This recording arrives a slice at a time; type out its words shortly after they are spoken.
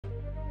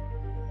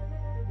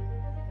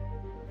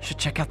Should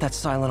check out that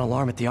silent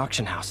alarm at the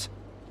auction house.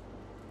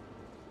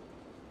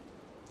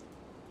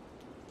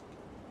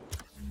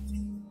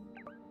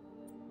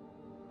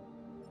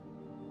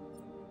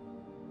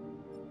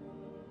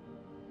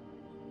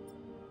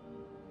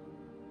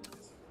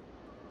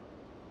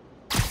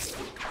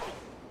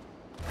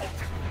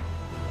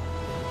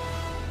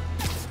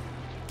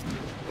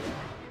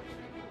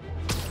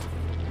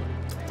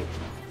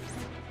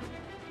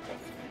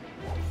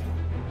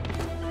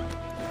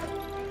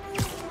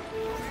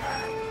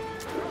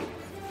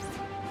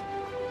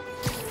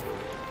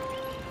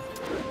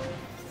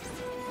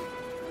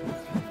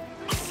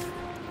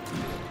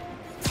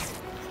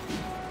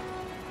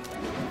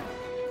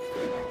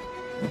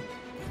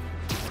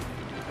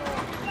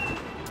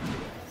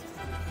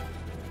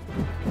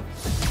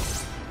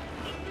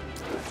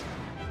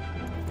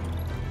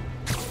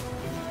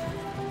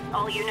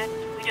 All units,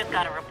 we just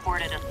got a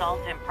reported assault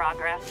in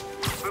progress.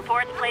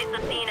 Reports place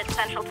the scene at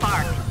Central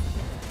Park.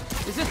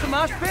 Is this the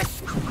mosh pit?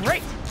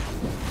 Great!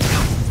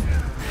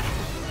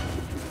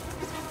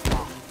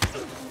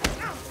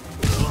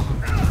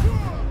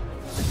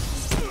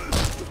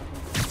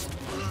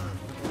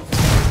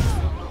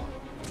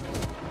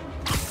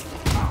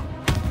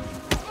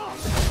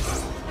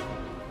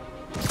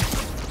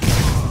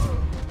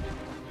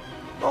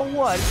 Oh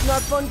what, it's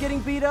not fun getting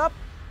beat up?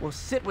 We'll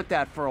sit with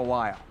that for a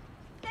while.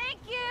 Thank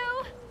you!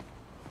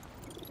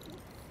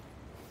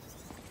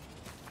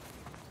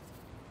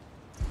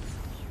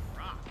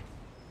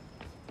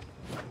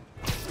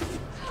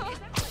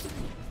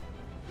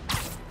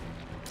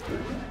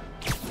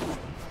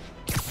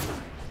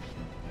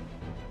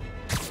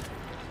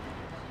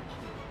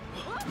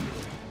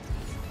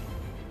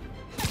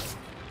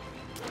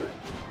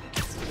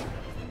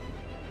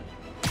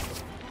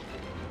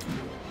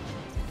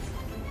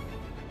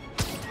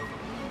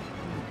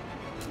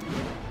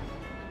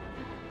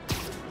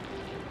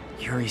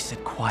 Yuri,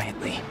 sit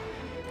quietly.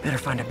 Better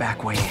find a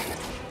back way in.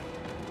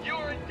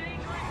 You're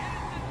endangering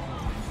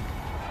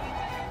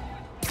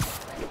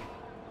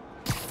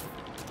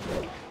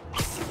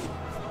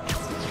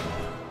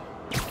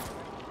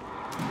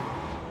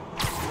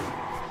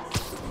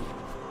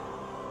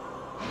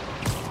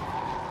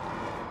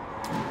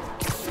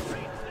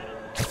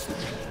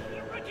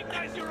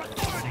recognize your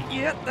authority.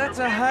 Yeah, that's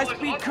a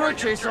high-speed car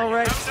chase, all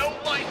right. Have no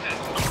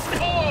license.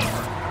 Or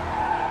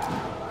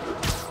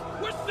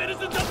we're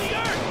citizens of the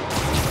earth.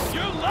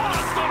 You're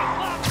lost on a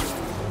block.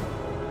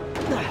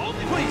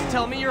 Please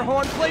tell me your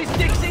horn plays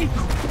Dixie!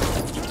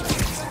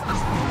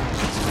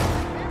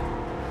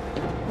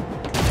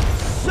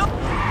 So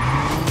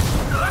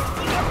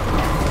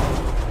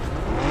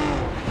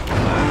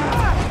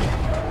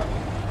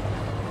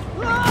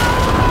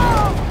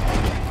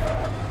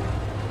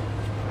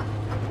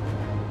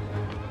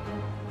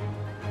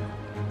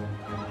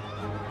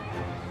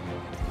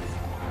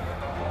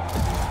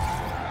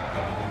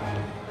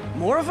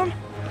More of them?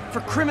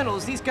 For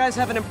criminals, these guys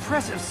have an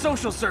impressive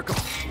social circle.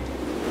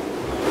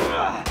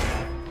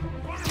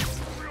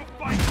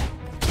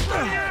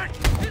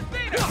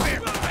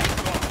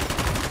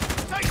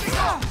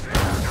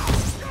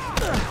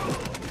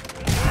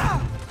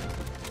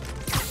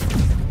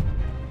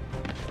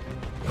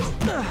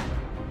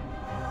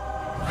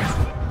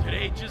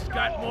 Today just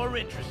got more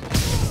interesting.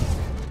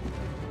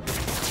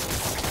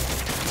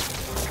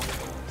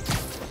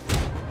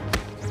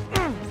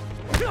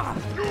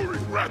 You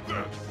regret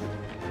this!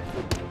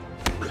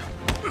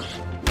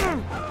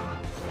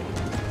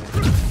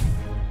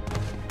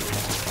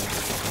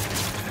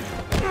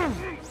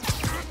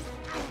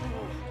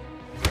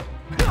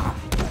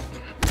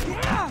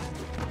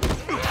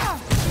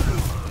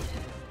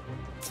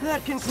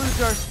 That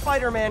concludes our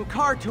Spider-Man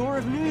car tour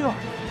of New York.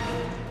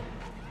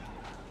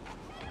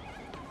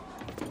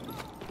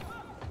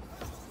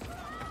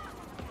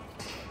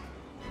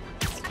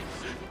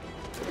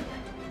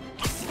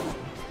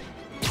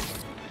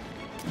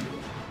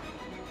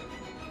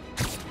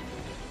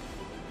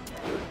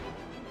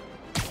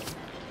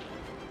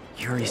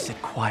 Yuri,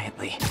 sit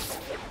quietly.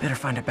 Better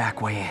find a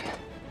back way in.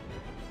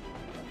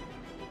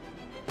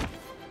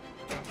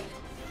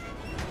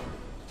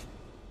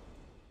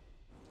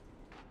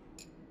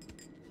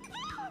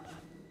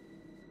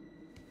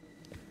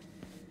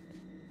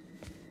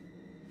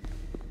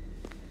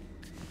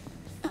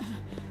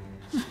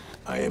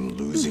 I am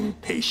losing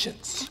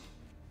patience.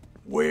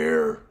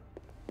 Where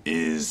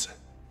is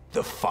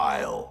the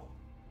file?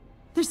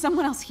 There's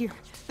someone else here.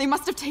 They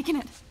must have taken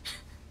it.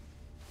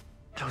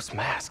 Those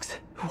masks.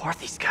 Who are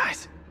these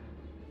guys?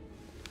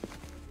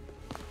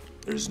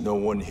 There's no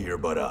one here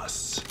but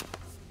us.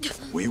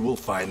 We will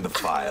find the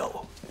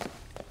file,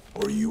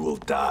 or you will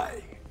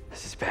die.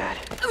 This is bad.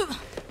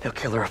 They'll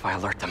kill her if I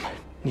alert them.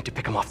 Need to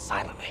pick them off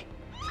silently.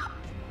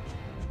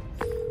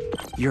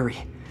 Yuri,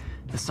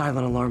 the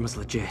silent alarm was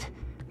legit.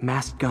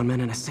 Masked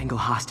gunmen and a single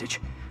hostage.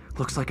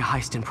 Looks like a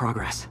heist in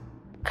progress.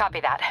 Copy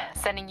that.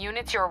 Sending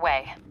units your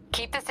way.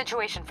 Keep the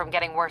situation from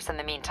getting worse in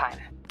the meantime.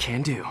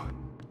 Can do.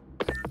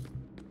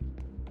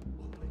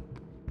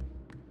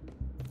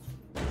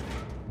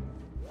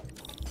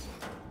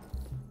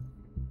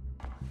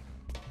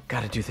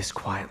 Gotta do this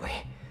quietly.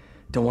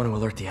 Don't want to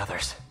alert the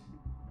others.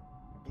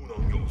 不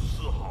能用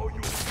丝毫犹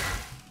豫。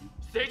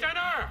谁在那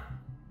儿？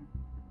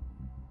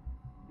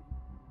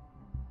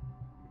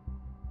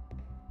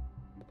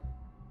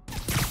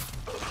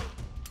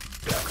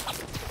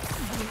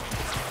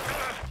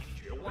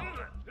绝望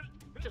了，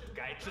这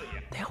该这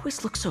样。 They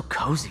always look so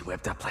cozy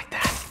whipped up like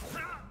that.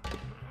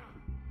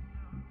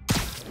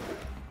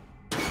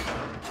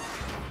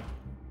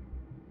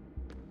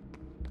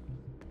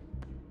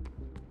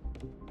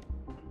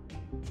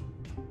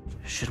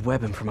 Should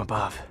web him from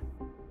above.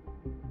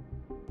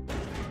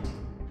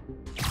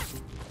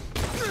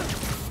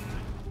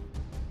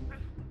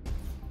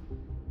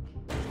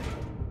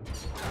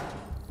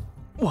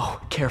 Whoa,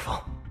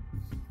 careful.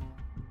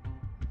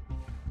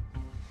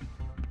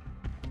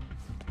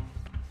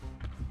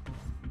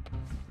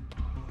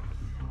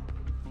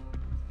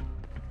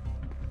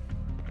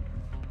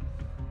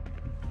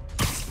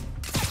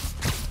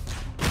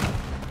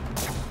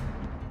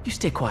 You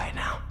stay quiet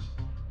now.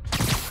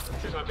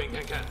 去那边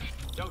看看，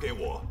交给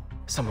我。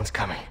 Someone's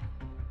coming.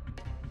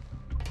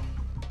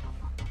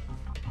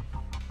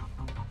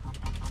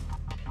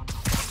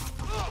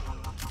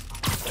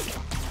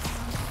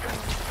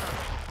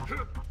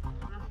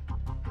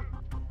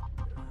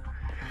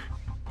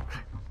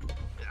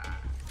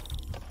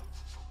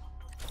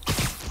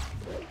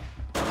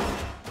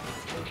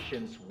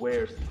 Patience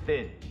wears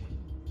thin.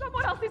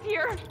 Someone else is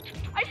here!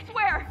 I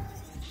swear!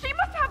 She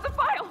must have the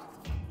file!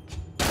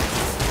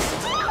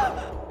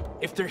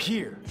 If they're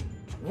here,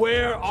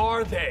 where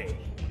are they?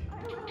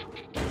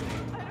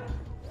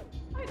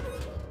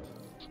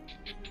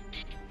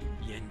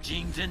 眼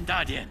睛睁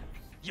大点，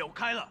有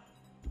开了。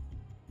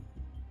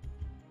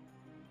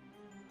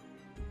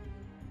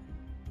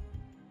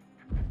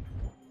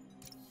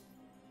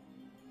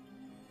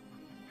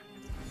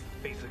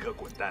贝斯克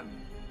滚蛋！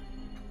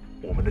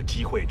我们的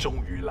机会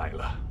终于来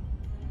了。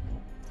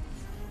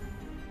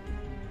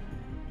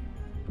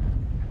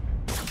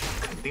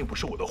肯定不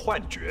是我的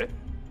幻觉。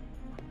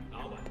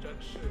老板真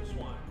是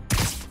帅。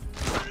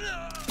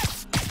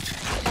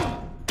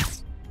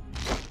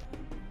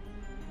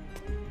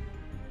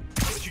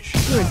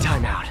 You're in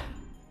timeout.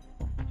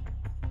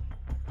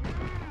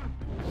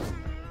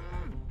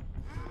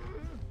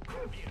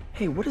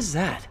 Hey, what is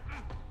that?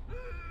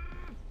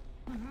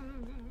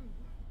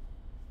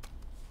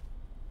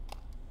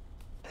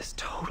 This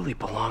totally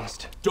belongs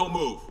to... Don't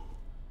move.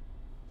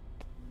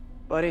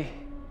 Buddy,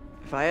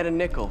 if I had a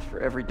nickel for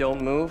every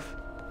don't move...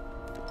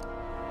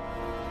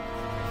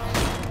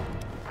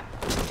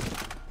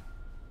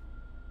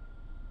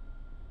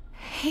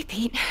 Hey,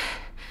 Pete.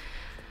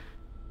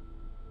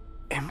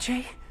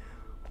 MJ?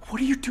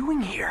 What are you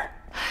doing here?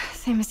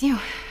 Same as you.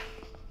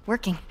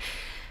 Working.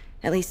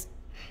 At least,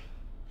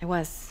 I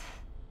was.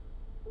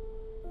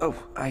 Oh,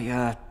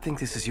 I think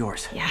this is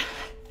yours. Yeah,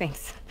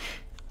 thanks.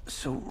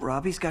 So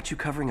Robbie's got you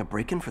covering a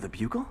break-in for the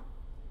Bugle?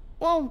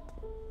 Well,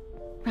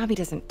 Robbie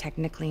doesn't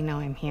technically know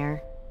I'm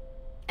here.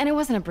 And it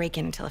wasn't a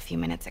break-in until a few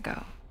minutes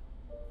ago.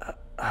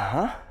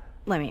 Uh-huh?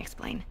 Let me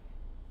explain.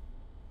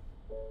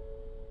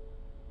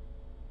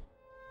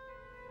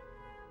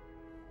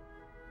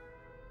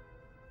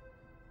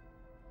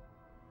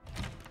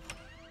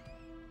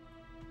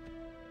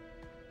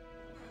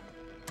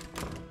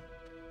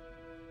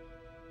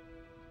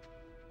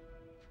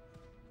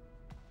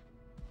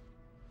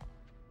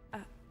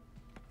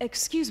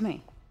 Excuse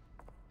me.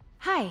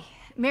 Hi,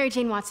 Mary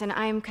Jane Watson.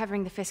 I'm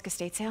covering the Fisk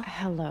estate sale.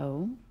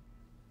 Hello.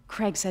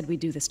 Craig said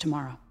we'd do this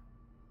tomorrow.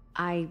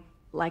 I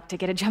like to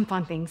get a jump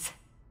on things.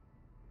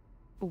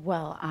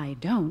 Well, I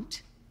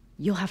don't.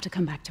 You'll have to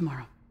come back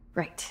tomorrow.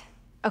 Right.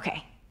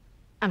 Okay.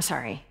 I'm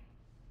sorry.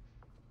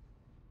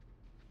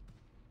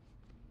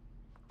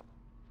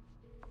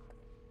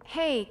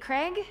 Hey,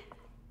 Craig?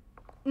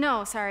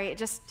 No, sorry.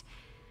 It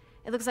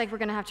looks like we're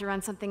gonna have to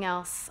run something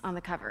else on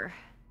the cover.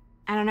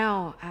 I don't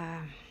know,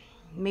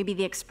 maybe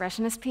the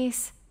expressionist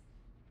piece?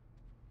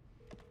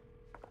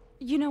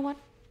 You know what?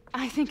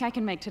 I think I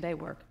can make today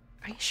work.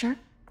 Are you sure?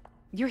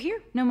 You're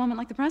here. No moment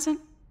like the present.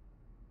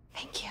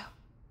 Thank you.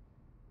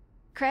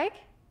 Craig?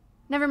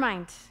 Never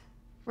mind.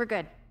 We're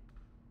good.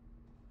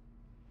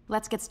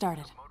 Let's get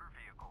started.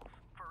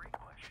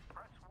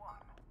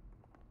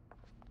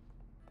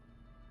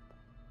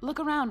 Look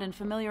around and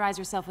familiarize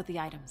yourself with the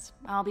items.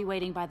 I'll be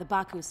waiting by the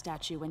Baku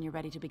statue when you're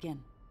ready to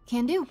begin.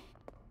 Can do.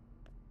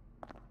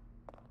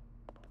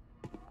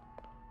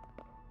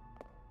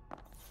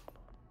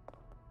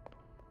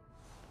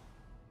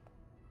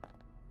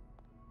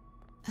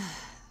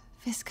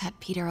 Fisk cut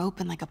Peter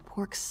open like a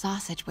pork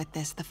sausage with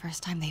this the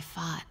first time they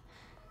fought.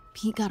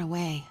 Pete got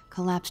away,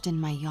 collapsed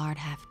in my yard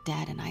half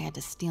dead, and I had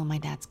to steal my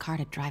dad's car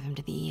to drive him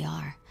to the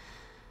ER.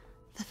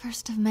 The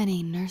first of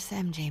many Nurse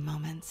MJ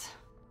moments.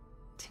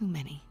 Too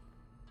many.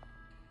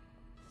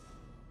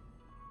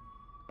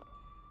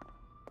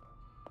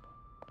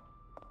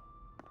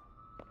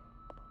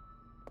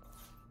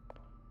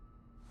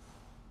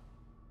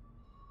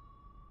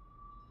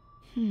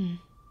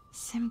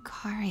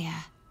 Simcaria.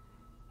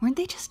 Weren't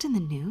they just in the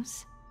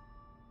news?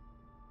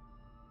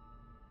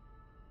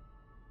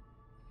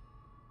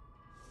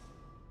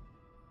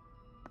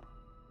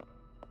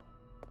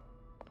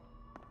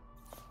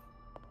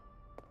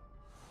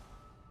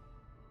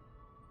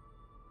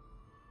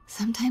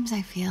 Sometimes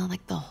I feel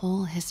like the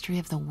whole history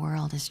of the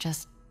world is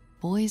just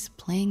boys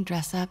playing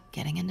dress up,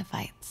 getting into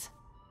fights.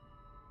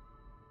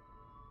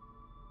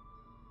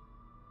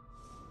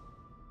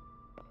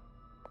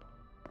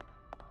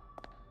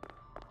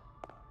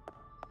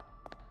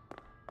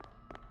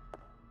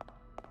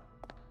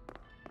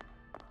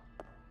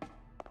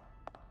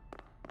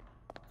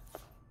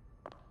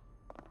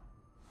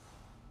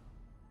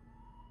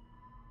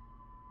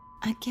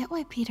 I get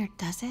why Peter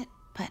does it,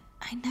 but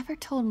I never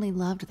totally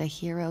loved the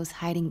heroes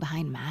hiding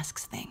behind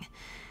masks thing.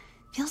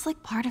 Feels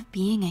like part of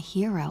being a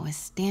hero is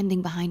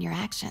standing behind your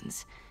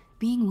actions,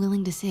 being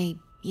willing to say,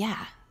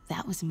 yeah,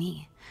 that was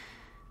me.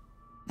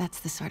 That's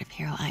the sort of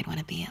hero I'd want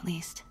to be, at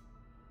least.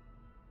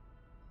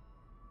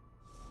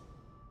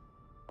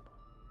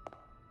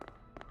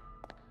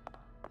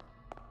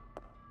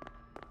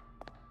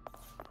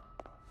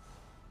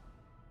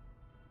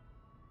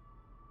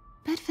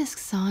 Bet Fisk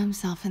saw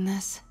himself in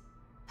this.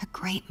 A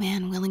great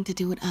man willing to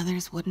do what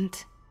others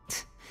wouldn't.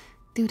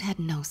 Dude had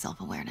no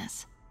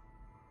self-awareness.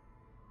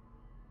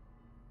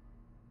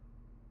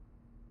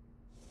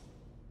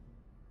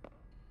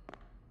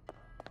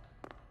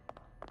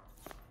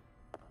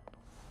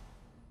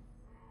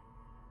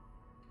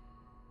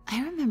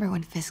 I remember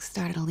when Fisk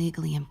started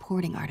illegally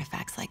importing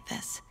artifacts like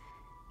this.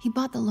 He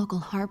bought the local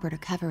harbor to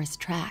cover his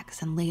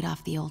tracks and laid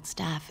off the old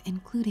staff,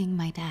 including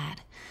my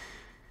dad.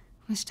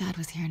 Wish Dad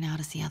was here now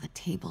to see how the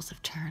tables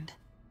have turned.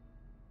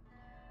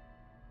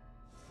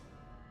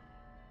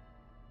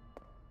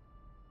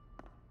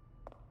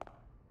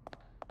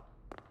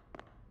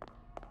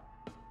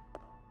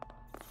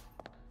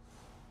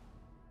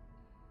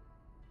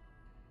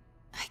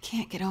 I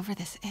can't get over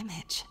this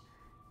image.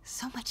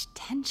 So much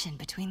tension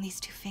between these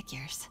two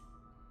figures.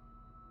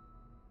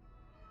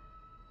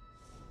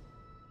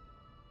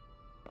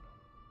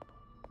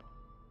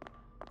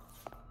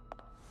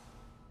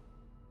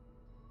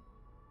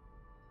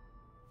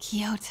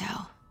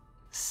 Kyoto.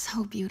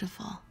 So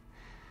beautiful.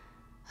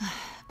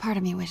 Part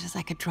of me wishes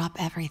I could drop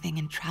everything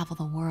and travel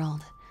the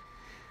world.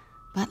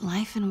 But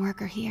life and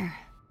work are here.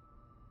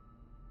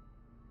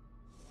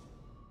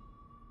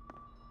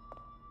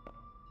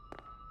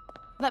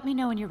 Let me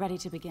know when you're ready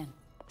to begin.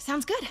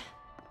 Sounds good.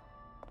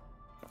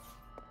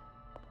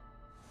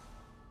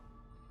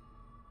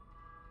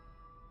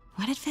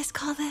 What did Fisk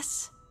call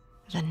this?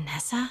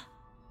 Vanessa?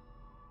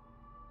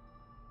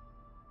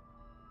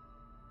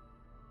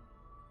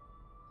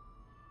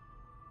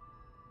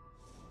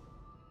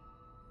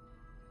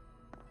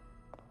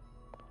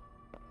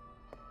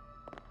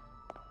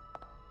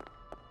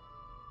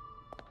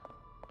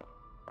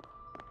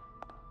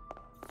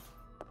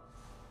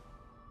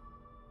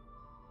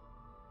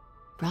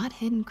 Brought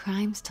hidden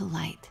crimes to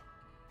light.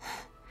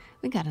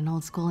 We got an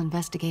old school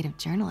investigative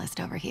journalist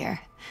over here.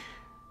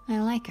 I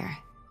like her.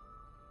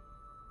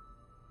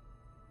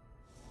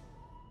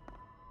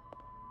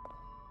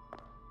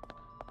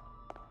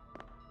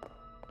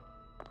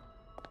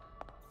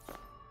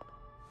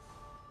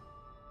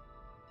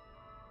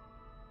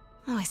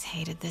 Always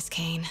hated this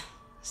cane.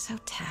 So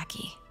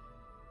tacky.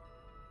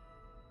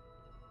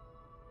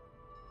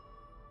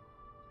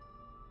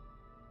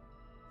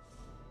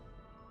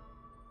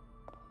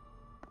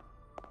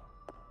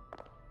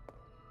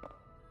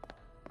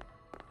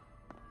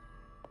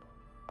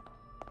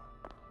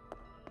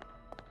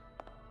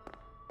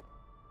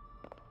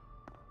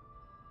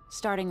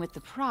 Starting with the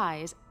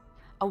prize,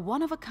 a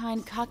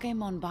one-of-a-kind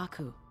Kakemon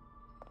Baku.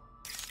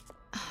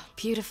 Oh,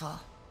 beautiful.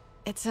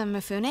 It's a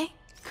Mifune?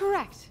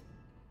 Correct.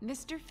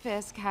 Mr.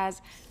 Fisk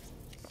has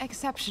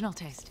exceptional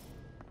taste.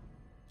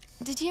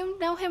 Did you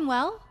know him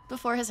well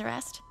before his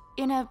arrest?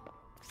 In a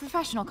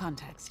professional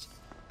context,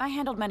 I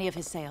handled many of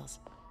his sales.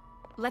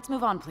 Let's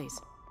move on, please.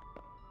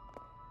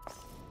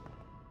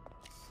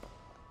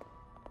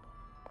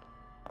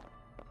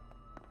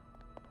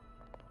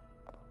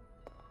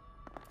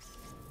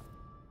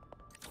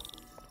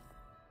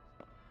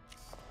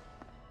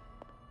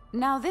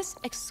 Now, this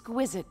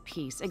exquisite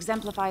piece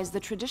exemplifies the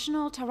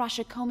traditional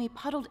Tarashikomi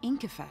puddled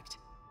ink effect.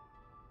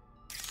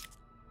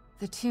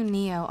 The two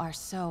Neo are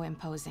so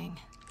imposing.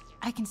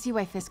 I can see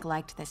why Fisk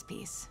liked this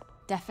piece.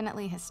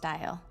 Definitely his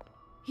style.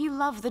 He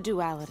loved the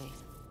duality.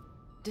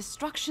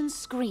 Destruction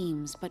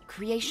screams, but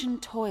creation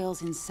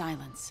toils in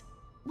silence.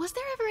 Was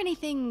there ever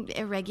anything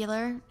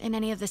irregular in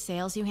any of the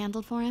sales you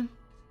handled for him?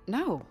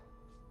 No.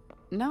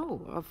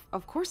 No,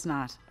 of course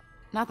not.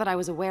 Not that I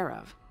was aware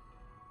of.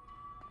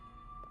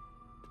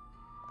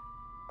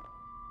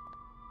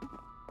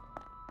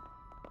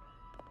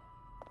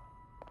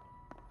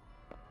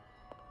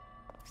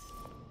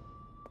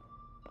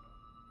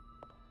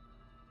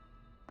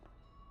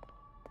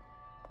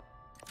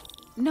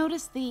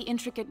 Notice the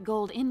intricate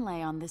gold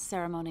inlay on this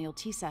ceremonial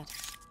tea set.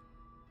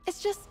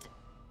 It's just...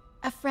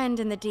 a friend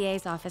in the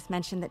DA's office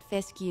mentioned that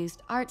Fisk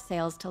used art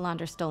sales to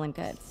launder stolen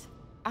goods.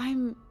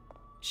 I'm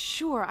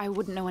sure I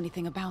wouldn't know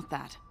anything about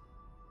that.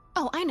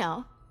 Oh, I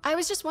know. I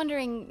was just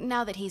wondering,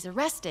 now that he's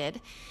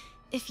arrested,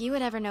 if you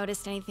had ever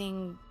noticed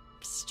anything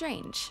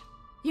strange.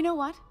 You know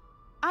what?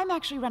 I'm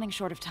actually running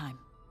short of time.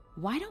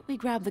 Why don't we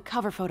grab the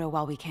cover photo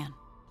while we can?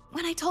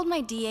 When I told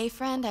my DA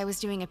friend I was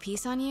doing a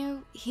piece on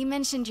you, he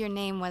mentioned your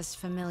name was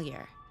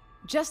familiar.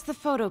 Just the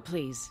photo,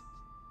 please.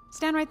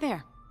 Stand right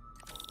there.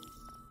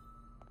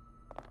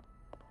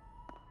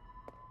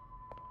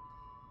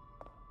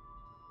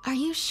 Are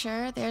you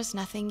sure there's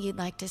nothing you'd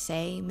like to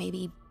say,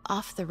 maybe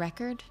off the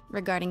record,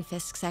 regarding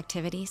Fisk's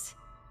activities?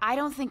 I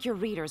don't think your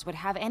readers would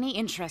have any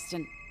interest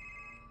in...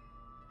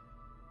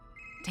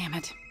 Damn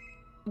it.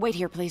 Wait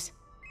here, please.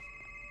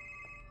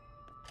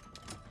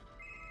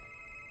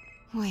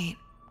 Wait,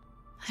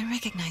 I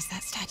recognize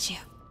that statue.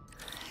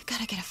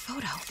 Gotta get a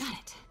photo. Got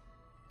it.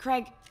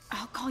 Craig,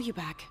 I'll call you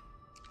back.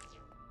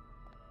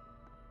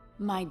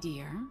 My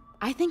dear,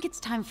 I think it's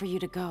time for you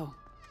to go.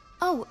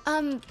 Oh,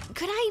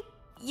 could I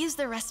use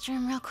the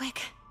restroom real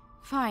quick?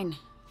 Fine.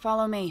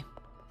 Follow me.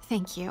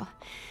 Thank you.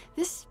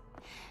 This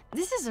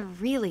is a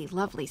really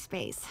lovely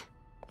space.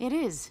 It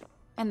is.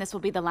 And this will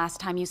be the last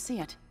time you see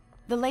it.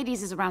 The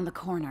ladies is around the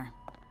corner.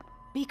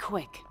 Be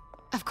quick.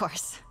 Of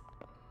course.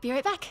 Be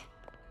right back.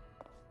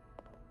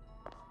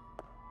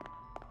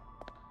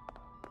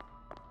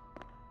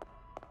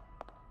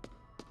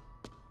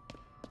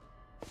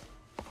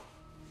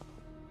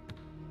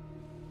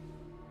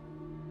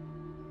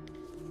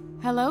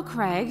 Hello,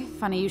 Craig.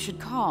 Funny you should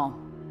call.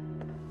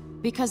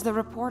 Because the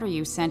reporter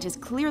you sent is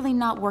clearly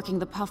not working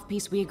the puff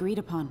piece we agreed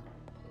upon.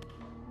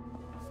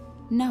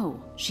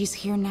 No, she's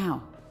here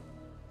now.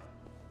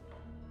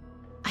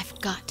 I've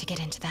got to get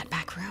into that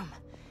back room.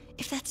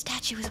 If that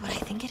statue is what I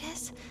think it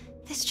is,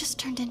 this just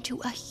turned into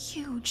a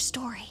huge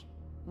story.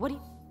 What do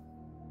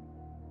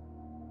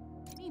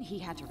you mean he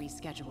had to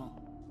reschedule?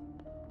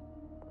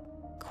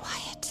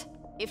 Quiet.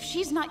 If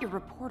she's not your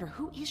reporter,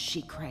 who is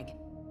she, Craig?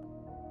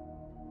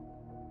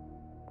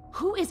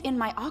 Who is in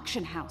my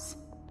auction house?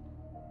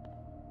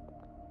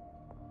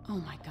 Oh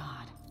my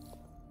god.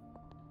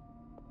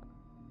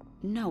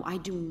 No, I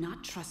do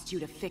not trust you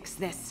to fix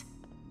this.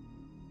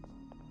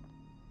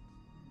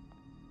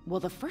 Well,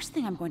 the first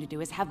thing I'm going to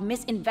do is have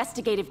Miss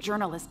Investigative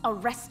Journalist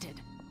arrested.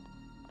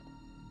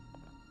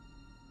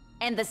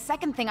 And the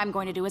second thing I'm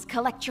going to do is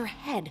collect your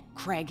head,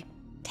 Craig.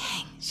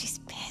 Dang, she's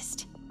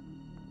pissed.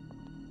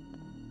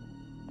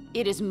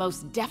 It is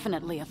most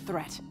definitely a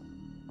threat.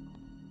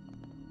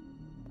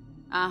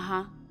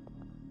 Uh-huh.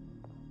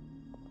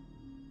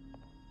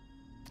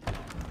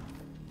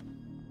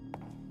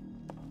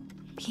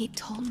 Pete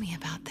told me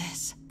about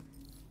this.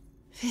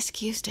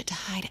 Fisk used it to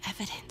hide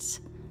evidence.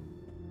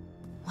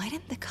 Why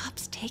didn't the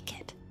cops take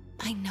it?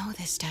 I know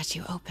this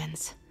statue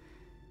opens,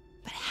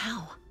 but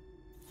how?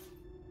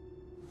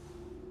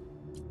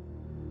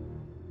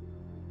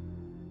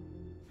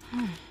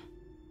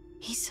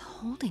 He's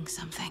holding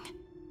something.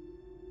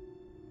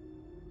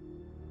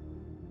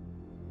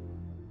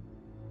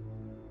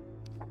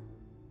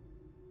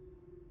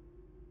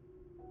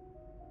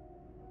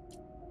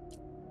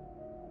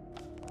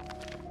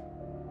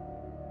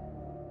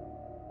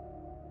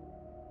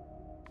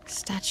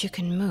 Statue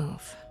can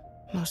move.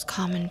 Most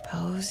common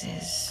pose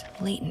is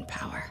latent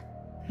power.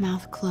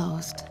 Mouth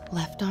closed,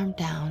 left arm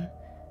down,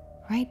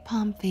 right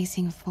palm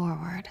facing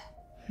forward.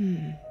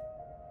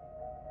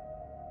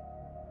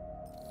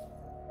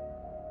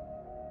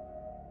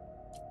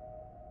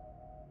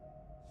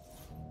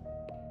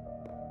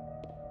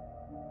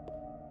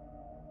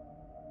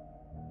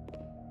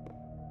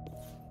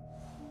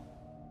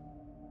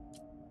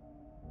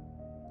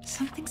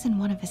 Something's in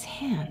one of his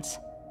hands.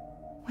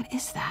 What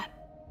is that?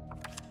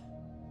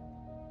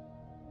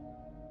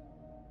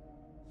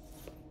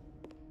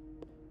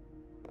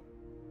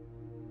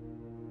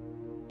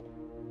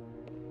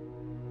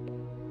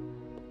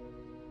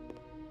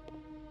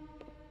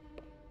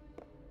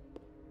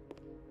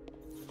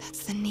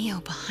 That's the Neo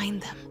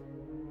behind them.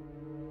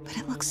 But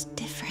it looks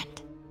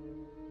different.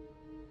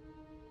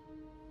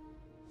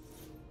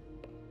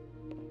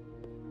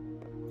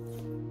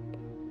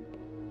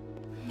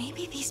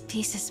 Maybe these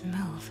pieces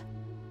move.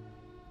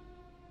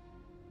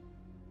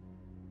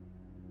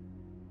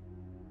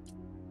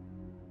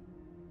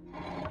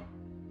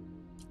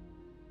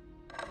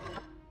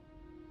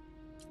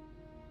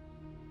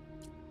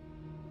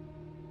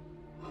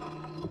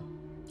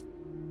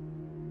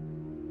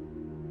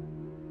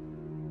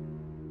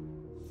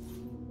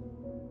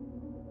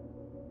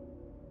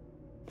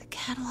 The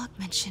catalog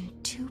mentioned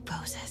 2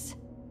 poses.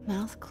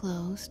 Mouth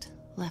closed,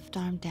 left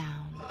arm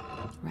down,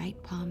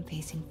 right palm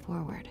facing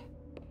forward.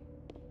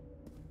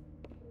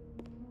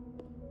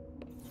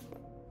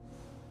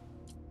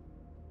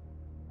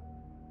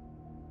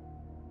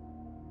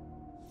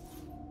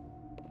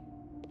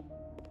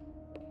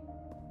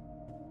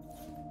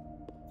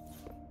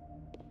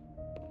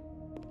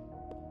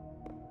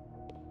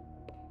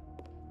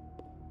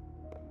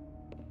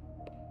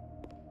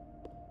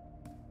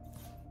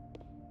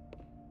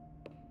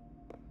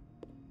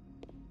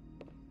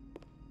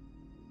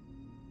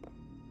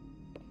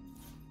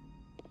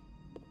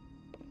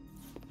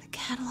 The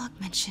catalog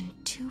mentioned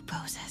 2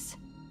 poses.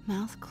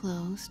 Mouth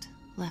closed,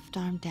 left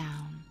arm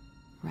down,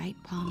 right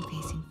palm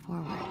facing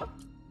forward.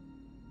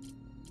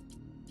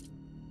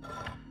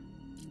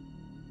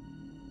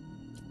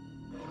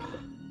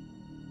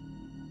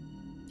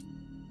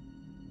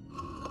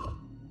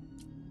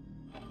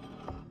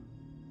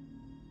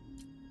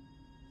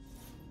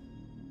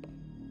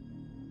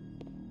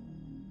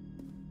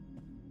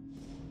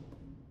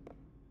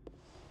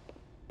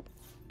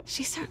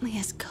 She certainly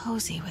is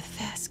cozy with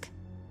Fisk.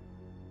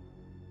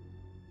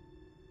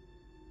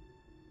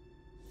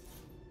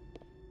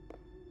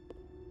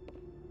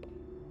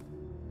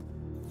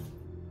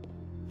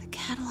 The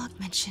catalog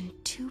mentioned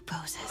 2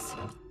 poses.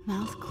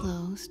 Mouth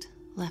closed,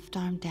 left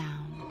arm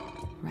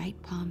down, right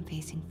palm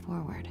facing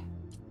forward.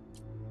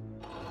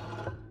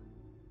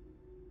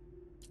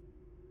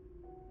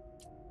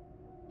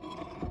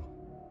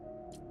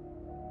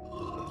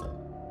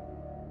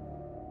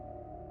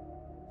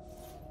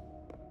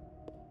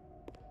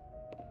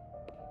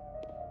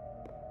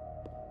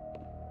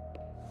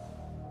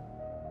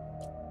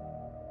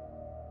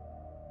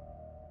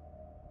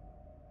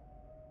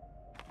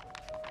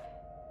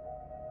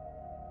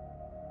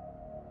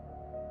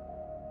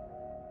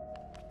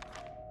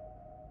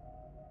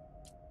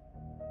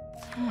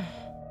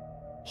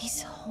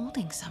 He's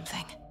holding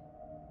something.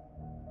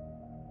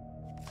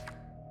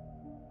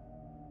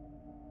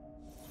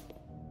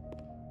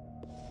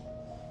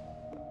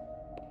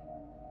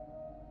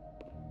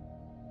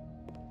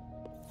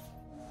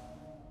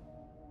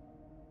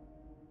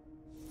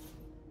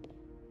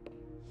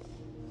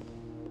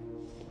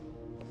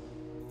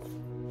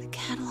 The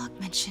catalog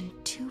mentioned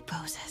 2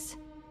 poses.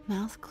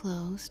 Mouth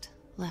closed,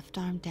 left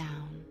arm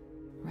down,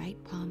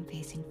 right palm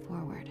facing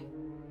forward.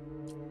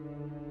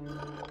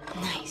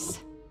 Nice.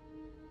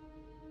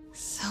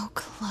 So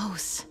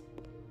close.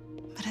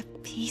 But a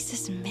piece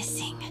is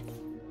missing.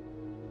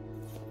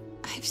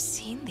 I've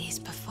seen these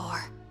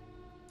before.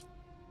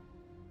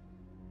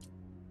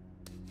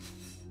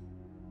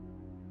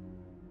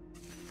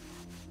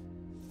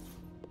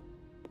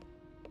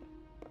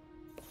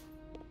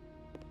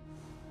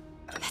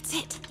 That's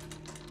it.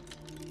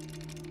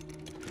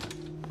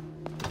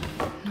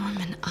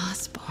 Norman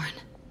Osborn.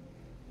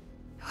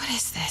 What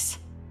is this?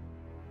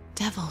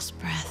 Devil's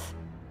breath.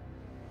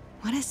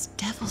 What is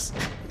devil's...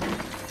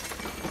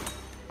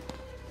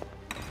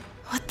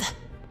 What the...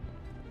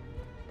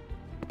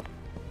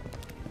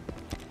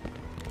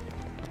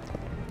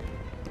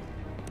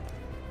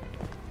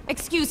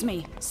 Excuse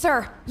me,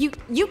 sir. You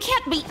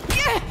can't be...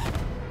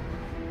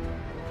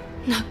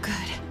 Not good.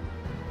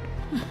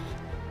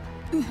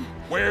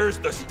 Where's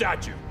the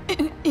statue?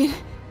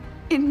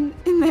 In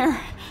there.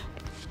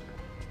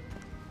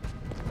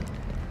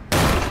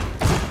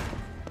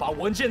 把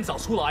文件找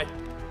出来。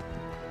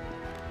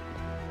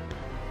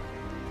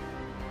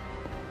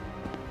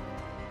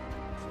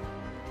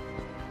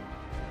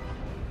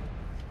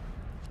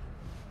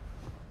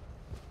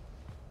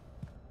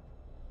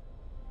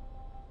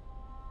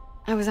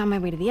 I was on my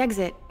way to the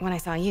exit when I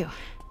saw you.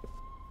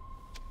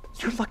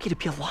 You're lucky to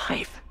be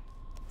alive.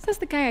 Says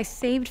the guy I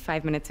saved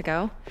 5 minutes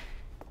ago.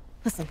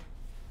 Listen,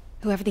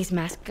 whoever these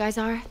masked guys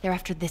are, they're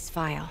after this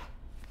file.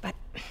 But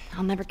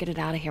I'll never get it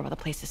out of here while the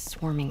place is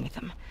swarming with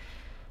them.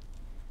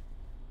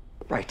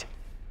 Right.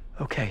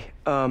 Okay,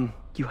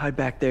 you hide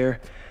back there.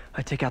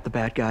 I take out the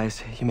bad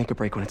guys. You make a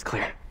break when it's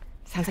clear.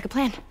 Sounds like a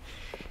plan.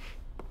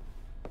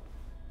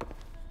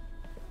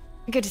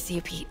 Good to see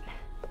you, Pete.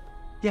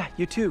 Yeah,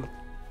 you too.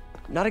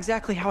 Not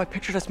exactly how I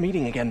pictured us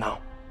meeting again, though.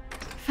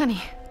 Funny.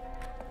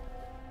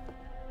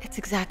 It's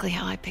exactly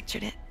how I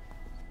pictured it.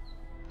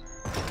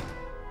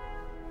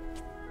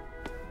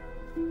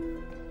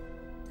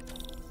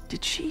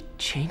 Did she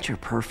change her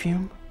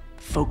perfume?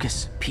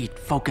 Focus, Pete,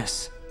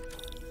 focus.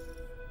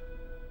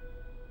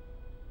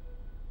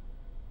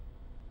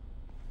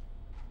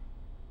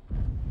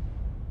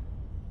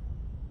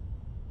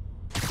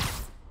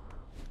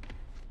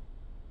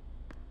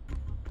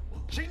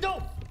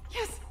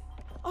 Yes.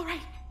 All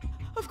right.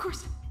 Of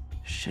course.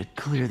 Should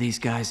clear these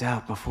guys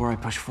out before I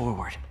push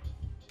forward.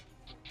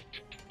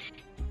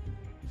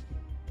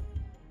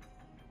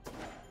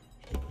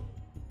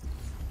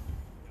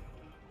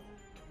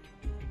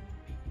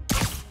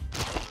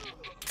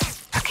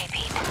 Okay,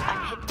 Pete.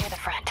 I'm hidden near the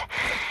front.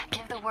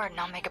 Give the word and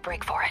I'll make a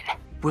break for it.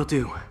 Will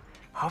do.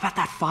 How about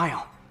that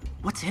file?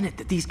 What's in it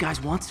that these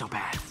guys want so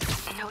bad?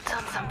 Notes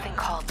on something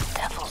called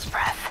Devil's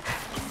Breath.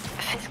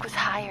 Fisk was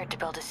hired to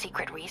build a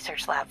secret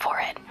research lab for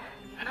it.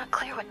 Not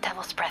clear what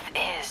Devil's Breath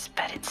is,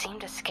 but it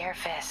seemed to scare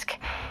Fisk.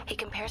 He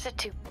compares it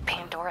to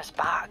Pandora's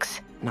box.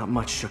 Not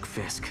much shook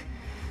Fisk.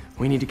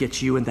 We need to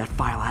get you and that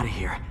file out of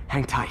here.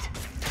 Hang tight.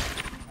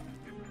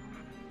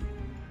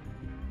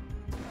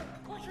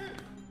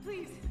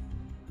 Please,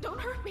 don't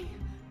hurt me.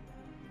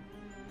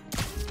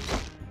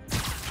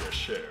 这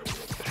事我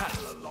看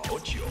了老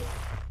久。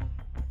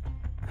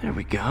 There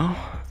we go.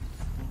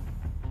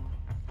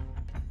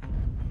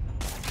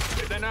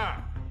 谁在那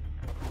儿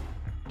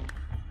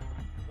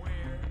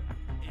 ？Where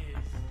is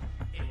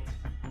it?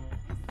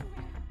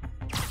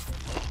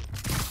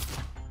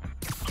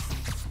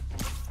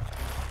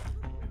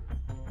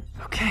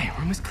 Okay,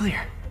 room is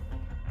clear. "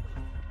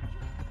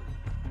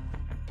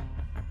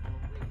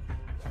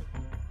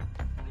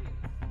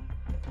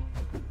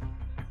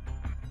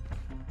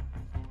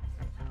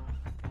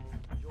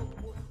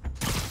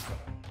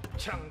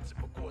枪只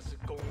不过是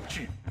工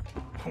具，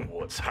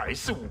我才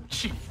是武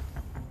器。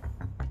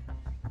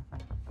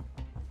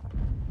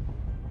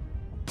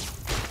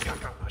刚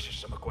刚那是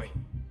什么鬼？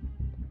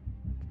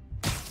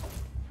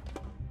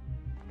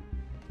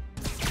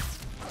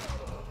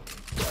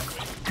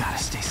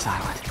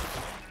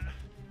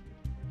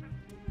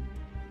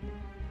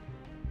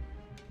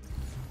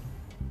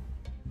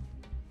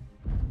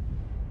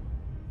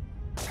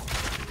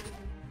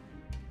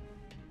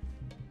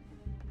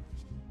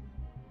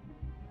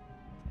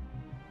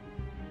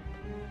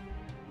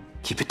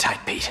 Keep it tight,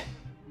 Pete.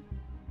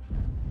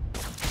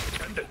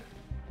 等等，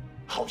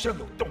好像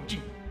有动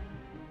静。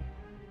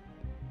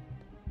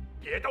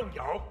别动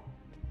摇。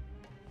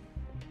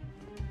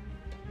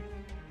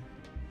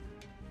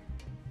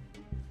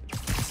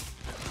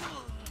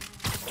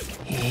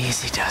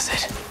Easy does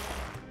it.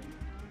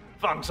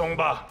 放松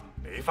吧，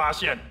没发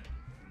现。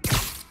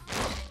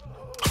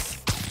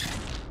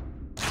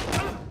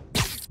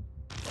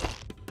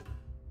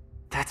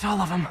That's all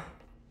of them.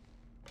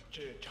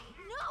 这场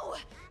No!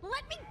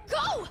 Let me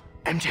go!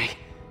 MJ.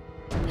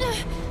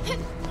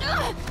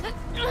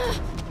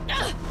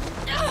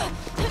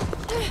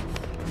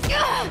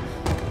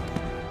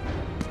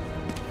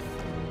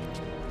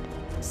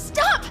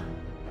 Stop!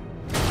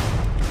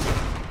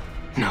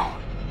 No.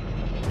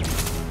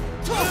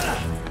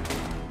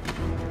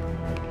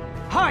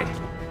 Hide!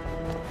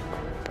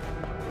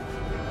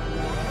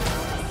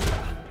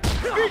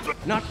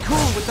 Not cool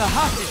with the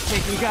hostage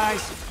taking,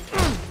 guys.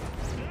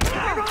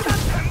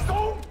 成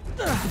功。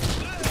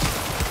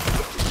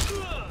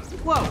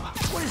 Whoa,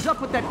 what is up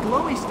with that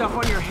glowy stuff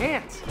on your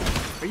hands?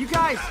 Are you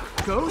guys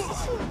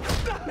ghosts?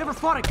 Never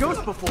fought a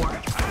ghost before.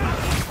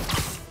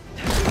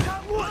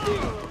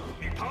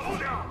 你逃不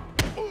了。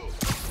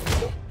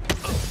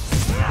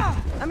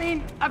 I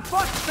mean, I've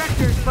fought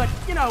specters, but,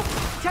 you know,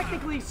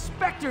 technically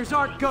specters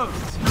aren't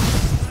ghosts.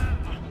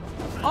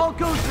 All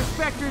ghosts are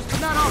specters, but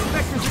not all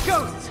specters are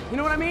ghosts. You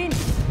know what I mean?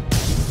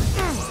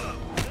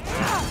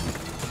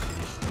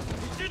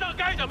 知道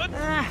该怎么。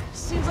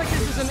 Seems like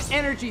this is an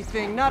energy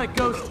thing, not a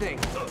ghost thing.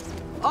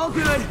 All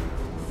good.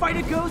 Fight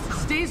a ghost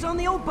stays on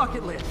the old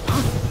bucket list.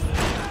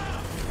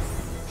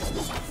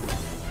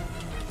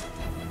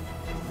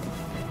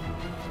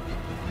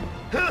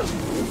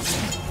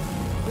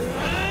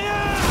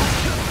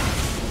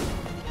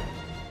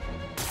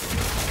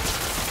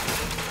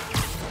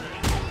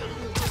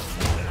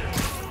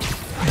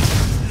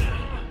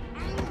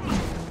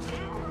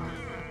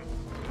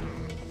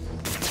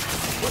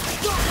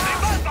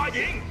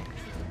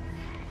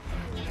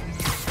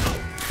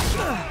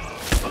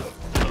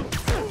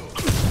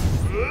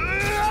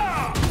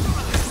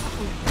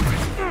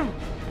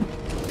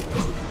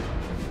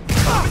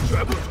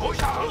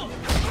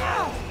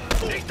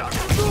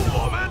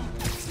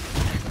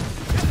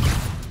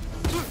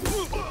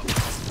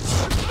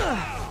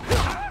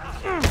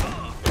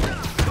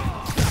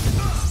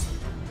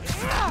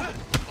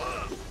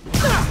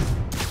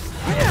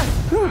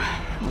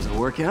 Was it a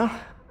workout?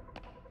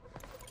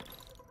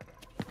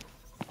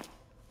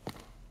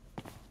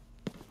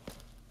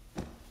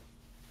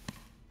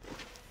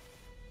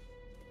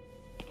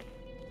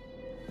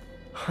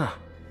 Huh.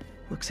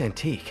 Looks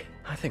antique.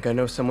 I think I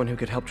know someone who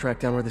could help track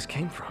down where this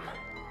came from.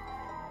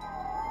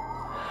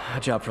 A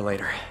job for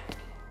later.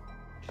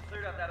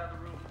 Cleared out that other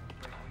room.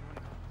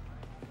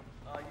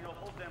 You'll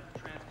hold them for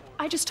transport.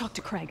 I just talked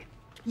to Craig.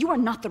 You are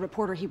not the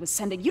reporter he was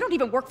sending. You don't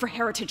even work for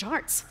Heritage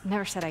Arts.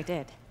 Never said I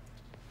did.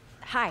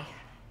 Hi,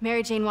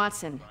 Mary Jane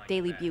Watson,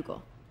 Daily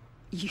Bugle.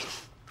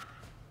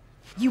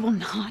 You will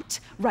not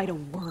write a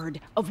word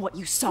of what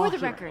you saw For the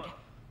here. record,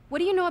 what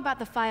do you know about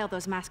the file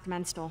those masked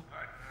men stole?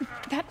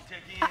 That...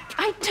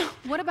 I don't...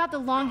 What about the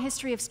long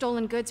history of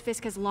stolen goods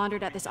Fisk has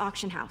laundered at this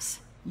auction house?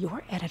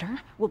 Your editor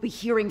will be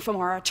hearing from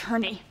our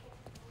attorney.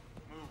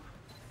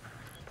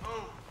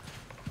 Move.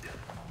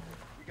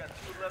 We got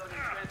 211 in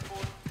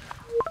transport.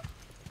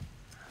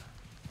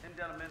 Heading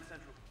down to Men's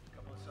Central. A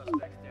couple of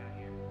suspects down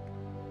here.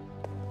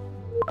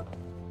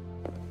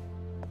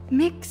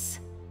 Mix?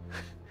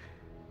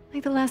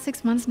 Like the last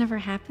 6 months never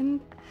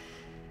happened?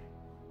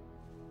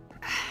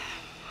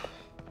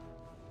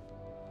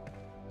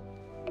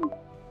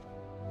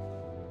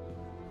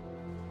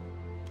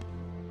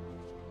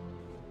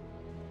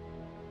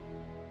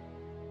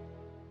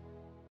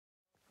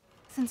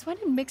 Since when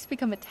did Mix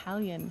become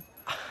Italian?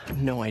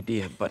 No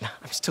idea, but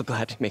I'm still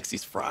glad he makes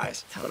these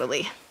fries.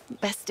 Totally.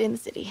 Best in the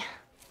city.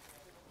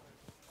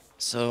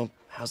 So,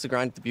 how's the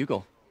grind at the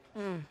Bugle?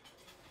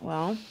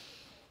 Well,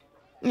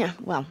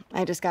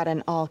 I just got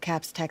an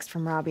all-caps text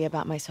from Robbie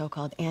about my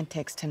so-called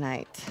antics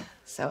tonight.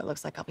 So it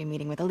looks like I'll be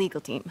meeting with a legal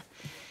team.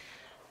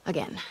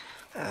 Again.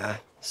 As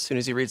soon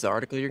as he reads the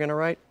article you're gonna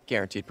write,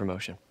 guaranteed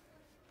promotion.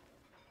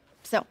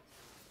 So,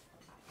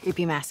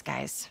 creepy mask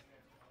guys.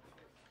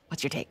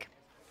 What's your take?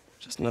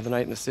 Just another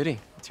night in the city.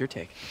 What's your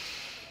take?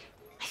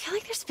 I feel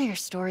like there's a bigger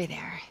story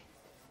there.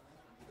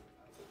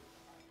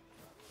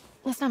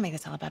 Let's not make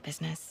this all about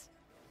business.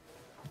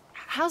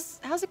 How's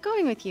it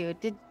going with you?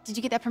 Did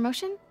you get that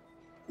promotion?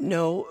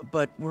 No,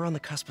 but we're on the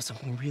cusp of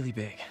something really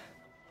big.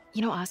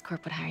 You know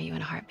Oscorp would hire you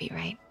in a heartbeat,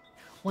 right?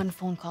 One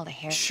phone call to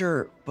Harry.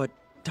 Sure, but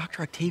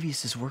Dr.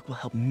 Octavius's work will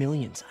help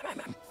millions.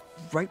 I'm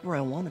right where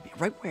I want to be,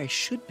 right where I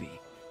should be.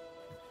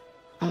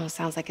 Almost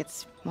sounds like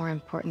it's more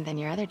important than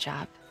your other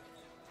job.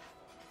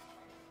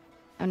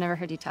 I've never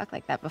heard you talk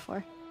like that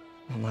before.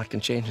 A lot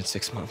can change in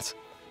 6 months.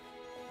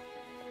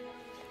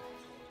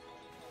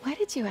 Why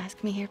did you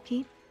ask me here,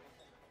 Pete?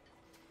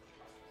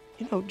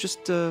 You know,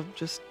 just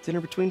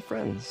dinner between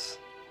friends.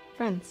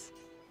 Friends.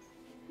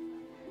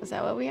 Is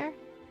that what we are?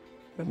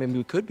 Well, maybe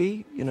we could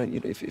be,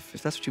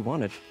 if that's what you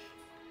wanted.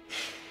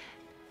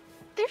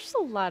 There's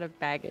a lot of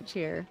baggage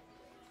here.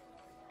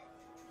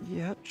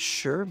 Yeah,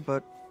 sure,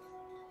 but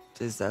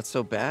is that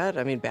so bad?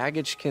 I mean,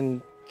 baggage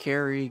can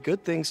carry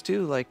good things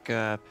too, like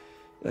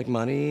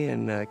money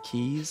and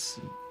keys,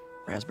 and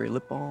raspberry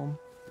lip balm.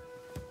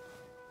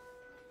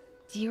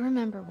 Do you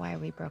remember why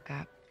we broke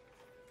up?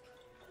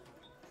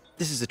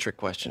 This is a trick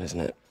question, isn't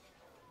it?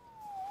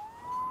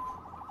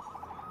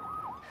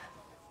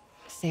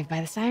 Saved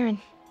by the siren.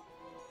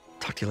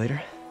 Talk to you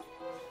later.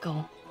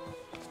 Go.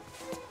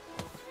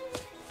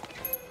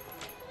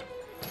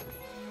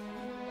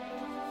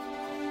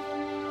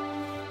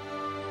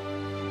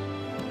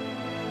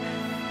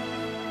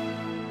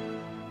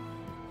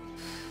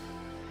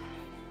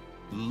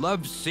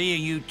 Love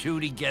seeing you two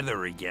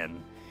together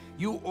again.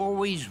 You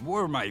always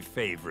were my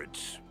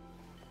favorites.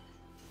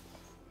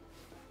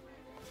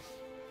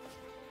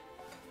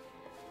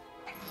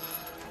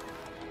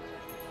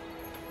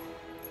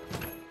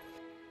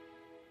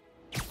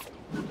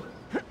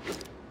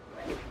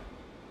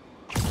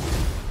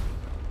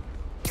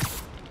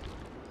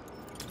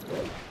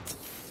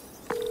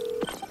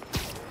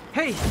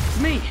 Hey, it's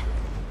me.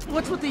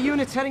 What's with the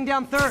units heading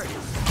down 3rd?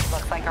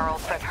 Looks like our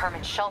old friend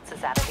Herman Schultz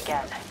is at it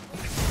again.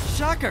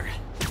 Shocker.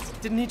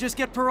 Didn't he just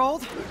get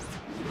paroled?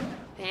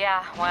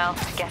 Yeah, well,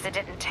 I guess it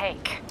didn't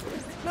take.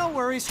 No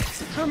worries.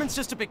 Herman's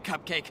just a big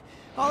cupcake.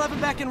 I'll have him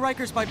back in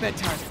Rikers by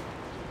bedtime.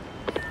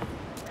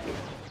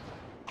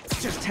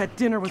 Just had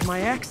dinner with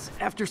my ex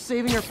after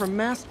saving her from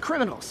masked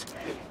criminals.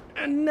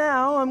 And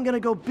now I'm gonna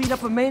go beat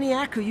up a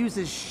maniac who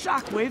uses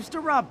shockwaves to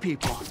rob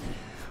people.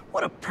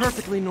 What a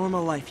perfectly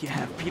normal life you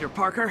have, Peter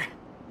Parker.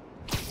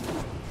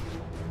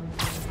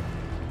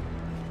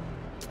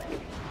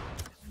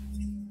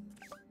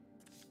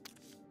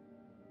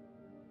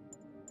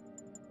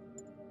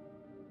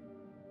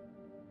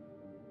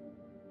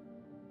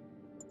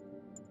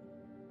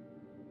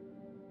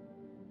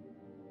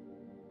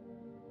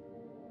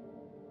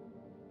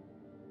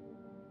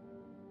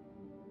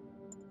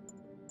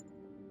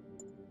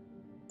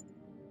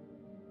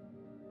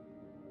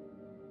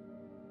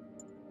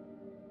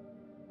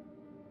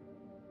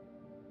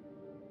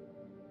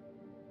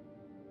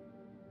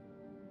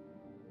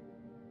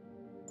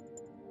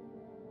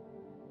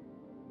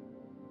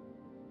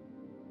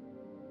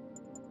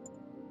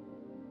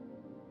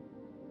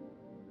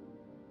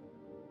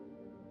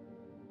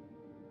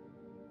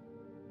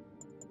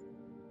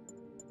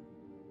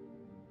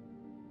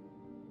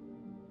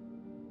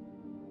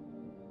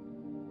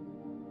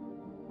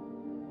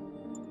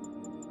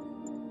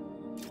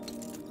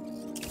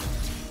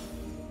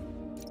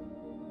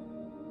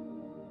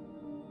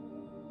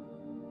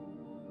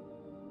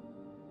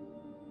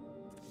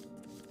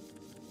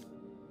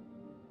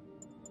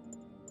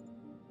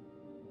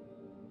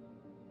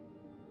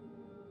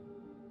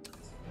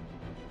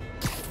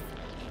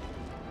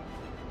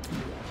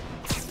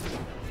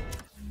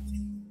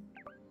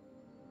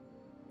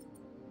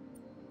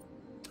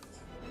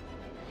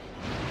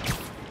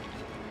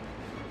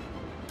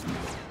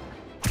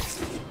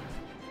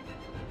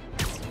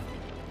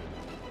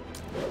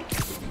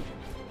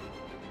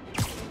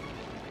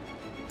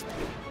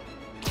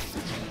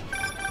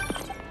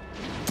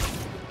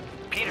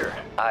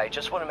 I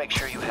just want to make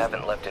sure you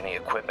haven't left any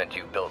equipment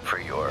you built for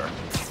your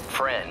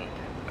friend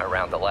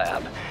around the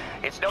lab.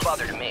 It's no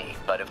bother to me,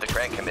 but if the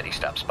grant committee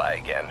stops by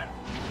again...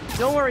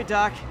 Don't worry,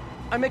 Doc.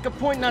 I make a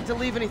point not to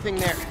leave anything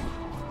there.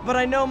 But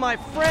I know my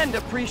friend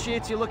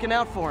appreciates you looking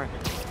out for him.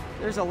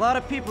 There's a lot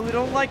of people who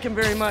don't like him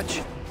very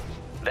much.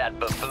 That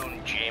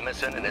buffoon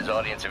Jameson and his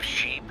audience of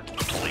sheep?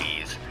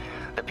 Please.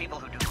 The people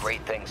who do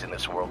great things in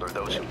this world are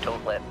those who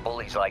don't let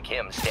bullies like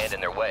him stand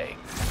in their way.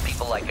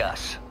 People like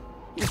us.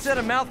 You said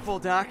a mouthful,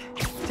 Doc.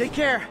 Take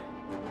care.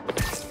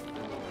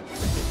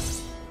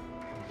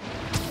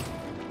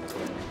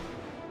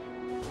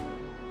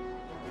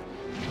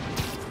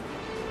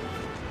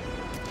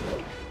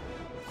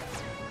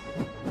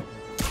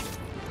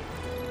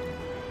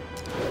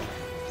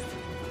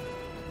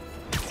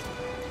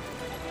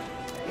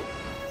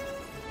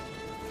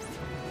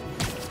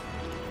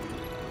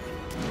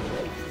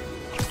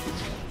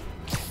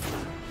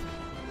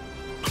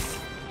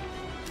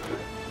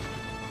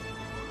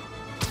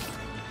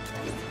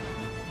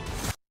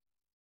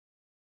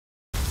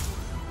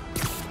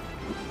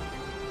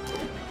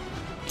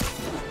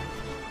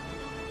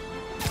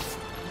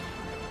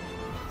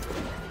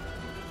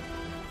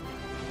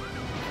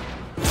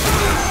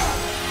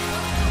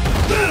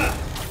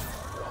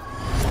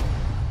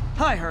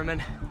 Hi,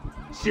 Herman.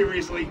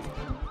 Seriously?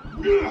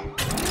 Give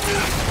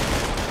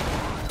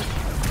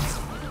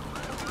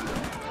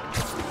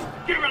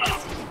it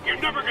up! You're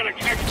never gonna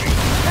catch me!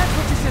 That's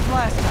what you said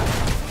last time.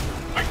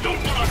 I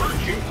don't want to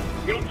hurt you!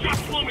 You'll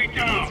just slow me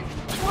down!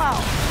 Wow,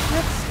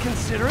 that's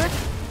considerate.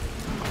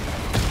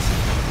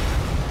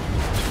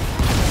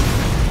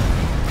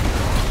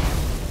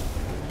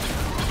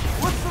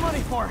 What's the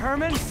money for,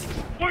 Herman?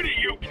 Why do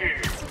you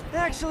care?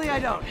 Actually, I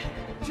don't.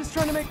 Just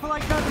trying to make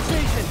polite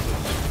conversation.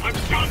 I'm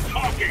done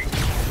talking!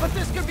 But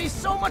this could be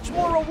so much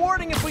more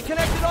rewarding if we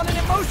connected on an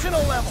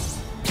emotional level.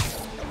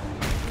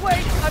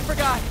 Wait, I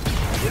forgot.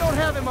 You don't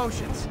have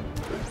emotions.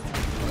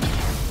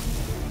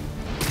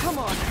 Come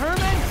on,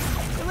 Herman.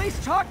 At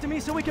least talk to me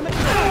so we can make...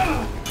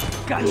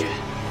 Gotcha.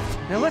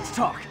 Now let's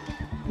talk.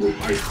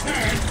 I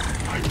said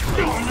I'm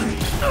done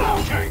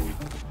talking.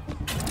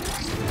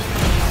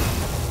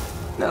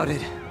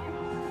 Noted.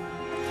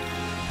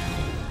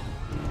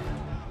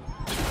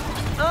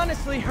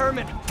 Honestly,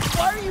 Herman,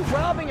 why are you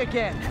robbing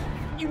again?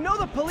 You know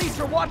the police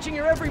are watching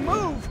your every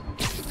move.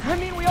 I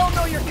mean, we all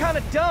know you're kind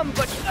of dumb,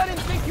 but I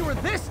didn't think you were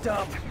this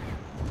dumb.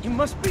 You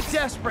must be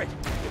desperate,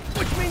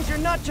 which means you're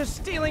not just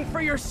stealing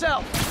for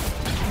yourself.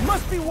 You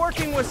must be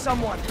working with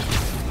someone,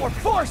 or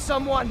for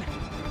someone.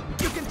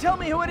 You can tell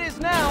me who it is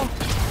now,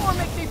 or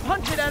make me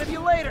punch it out of you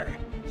later.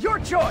 Your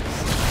choice.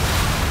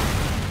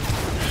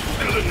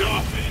 Not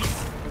enough.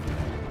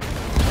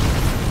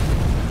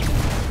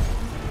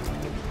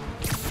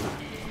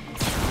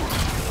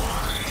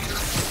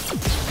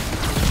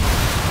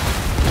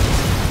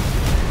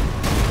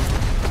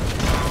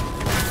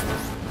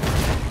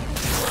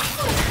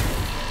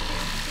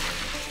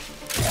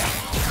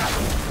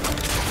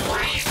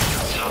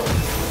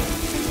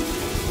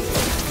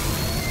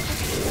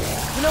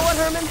 You know what,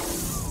 Herman?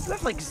 You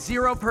have like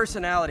zero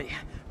personality,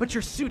 but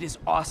your suit is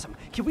awesome.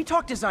 Can we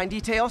talk design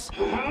details?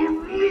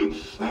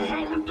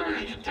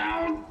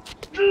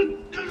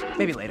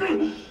 Maybe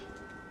later.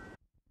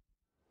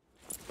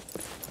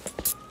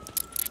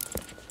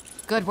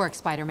 Good work,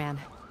 Spider-Man.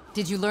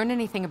 Did you learn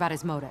anything about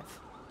his motive?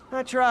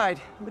 I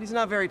tried, but he's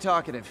not very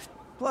talkative.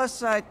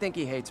 Plus, I think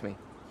he hates me.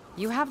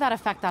 You have that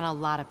effect on a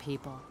lot of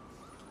people.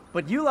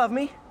 But you love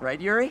me, right,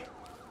 Yuri?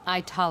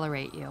 I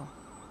tolerate you.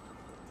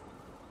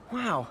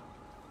 Wow.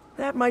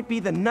 That might be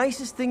the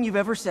nicest thing you've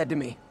ever said to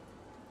me.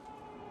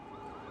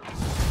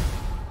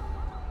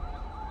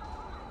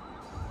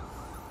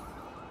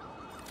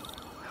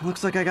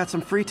 Looks like I got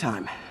some free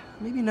time.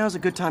 Maybe now's a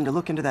good time to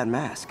look into that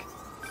mask.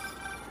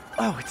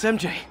 Oh, it's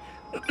MJ.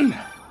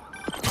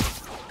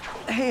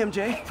 Hey,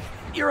 MJ.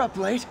 You're up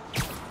late.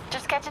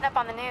 Just catching up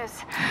on the news.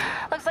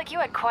 Looks like you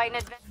had quite an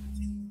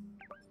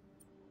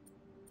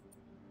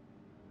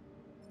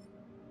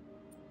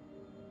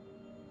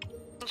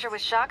adventure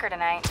with Shocker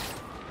tonight.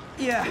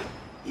 Yeah,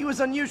 he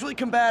was unusually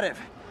combative.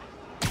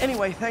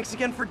 Anyway, thanks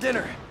again for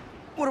dinner.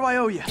 What do I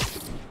owe you?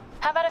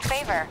 How about a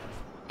favor?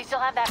 You still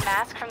have that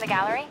mask from the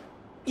gallery?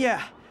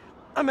 Yeah,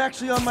 I'm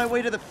actually on my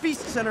way to the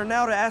Feast Center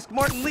now to ask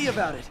Martin Lee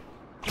about it.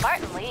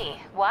 Martin Lee?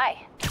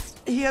 Why?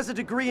 He has a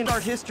degree in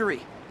art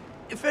history.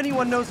 If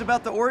anyone knows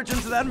about the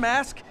origins of that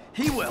mask,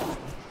 he will.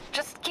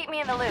 Just keep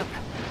me in the loop.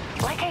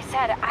 Like I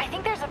said, I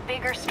think there's a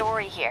bigger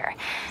story here,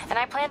 and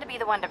I plan to be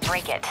the one to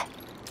break it.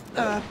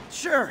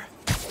 Sure.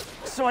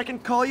 So I can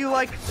call you,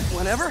 like,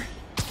 whenever?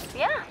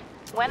 Yeah,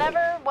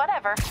 whenever,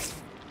 whatever.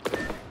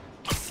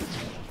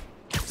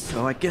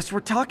 So I guess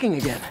we're talking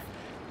again.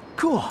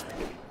 Cool.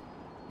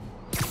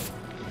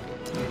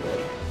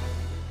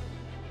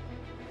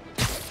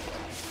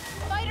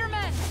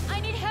 Spider-Man, I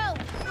need help!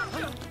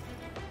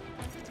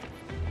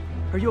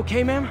 Are you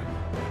okay, ma'am?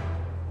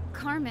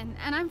 Carmen,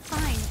 and I'm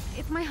fine.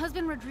 It's my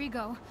husband,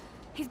 Rodrigo.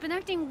 He's been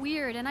acting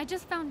weird, and I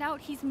just found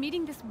out he's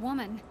meeting this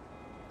woman.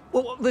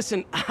 Well,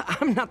 listen,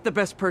 I'm not the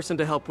best person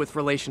to help with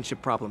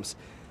relationship problems.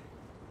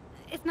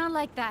 It's not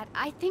like that.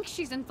 I think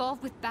she's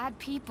involved with bad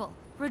people.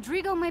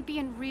 Rodrigo might be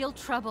in real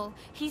trouble.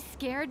 He's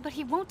scared, but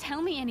he won't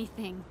tell me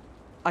anything.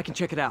 I can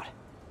check it out.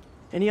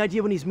 Any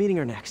idea when he's meeting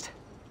her next?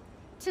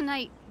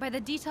 Tonight, by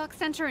the detox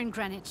center in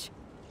Greenwich.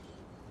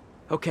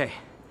 Okay.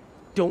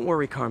 Don't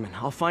worry, Carmen.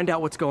 I'll find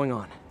out what's going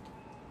on.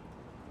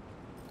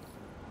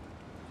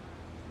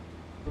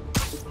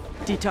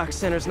 Detox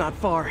center's not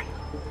far.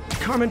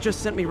 Carmen just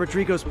sent me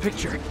Rodrigo's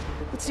picture.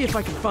 Let's see if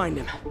I can find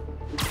him.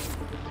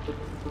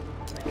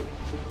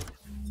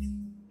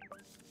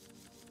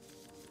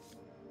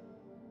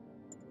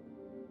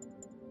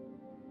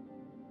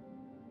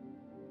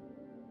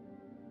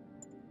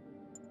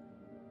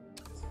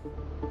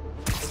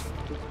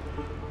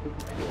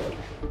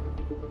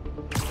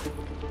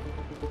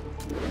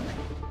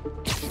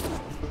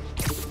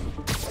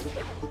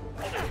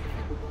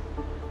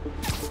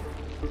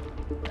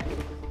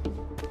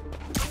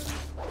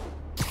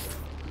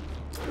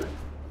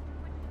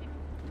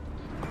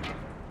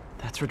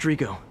 That's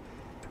Rodrigo.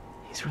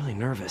 He's really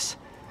nervous.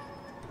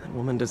 That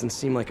woman doesn't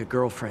seem like a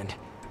girlfriend.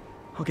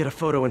 I'll get a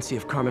photo and see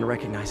if Carmen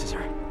recognizes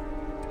her.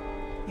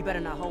 You better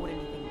not hold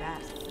anything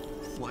back.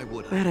 Why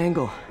would I? Bad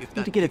angle.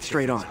 Need to get it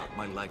straight on.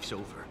 My life's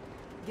over.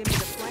 Give me the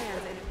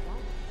plans and it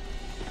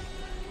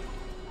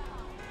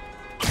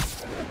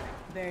won't.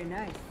 Very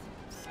nice.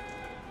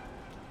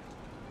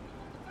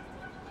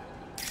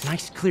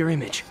 Nice, clear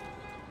image.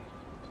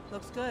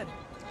 Looks good.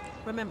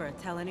 Remember,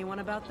 tell anyone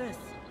about this.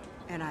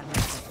 And I'd like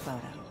this photo.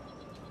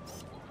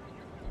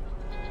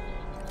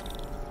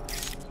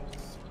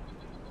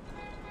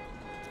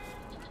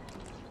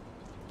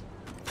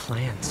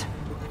 Plans.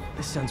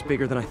 This sounds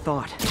bigger than I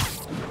thought.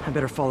 I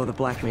better follow the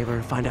blackmailer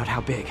and find out how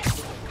big.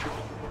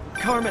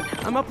 Carmen,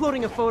 I'm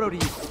uploading a photo to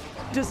you.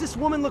 Does this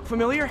woman look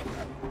familiar?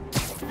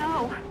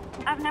 No,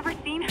 I've never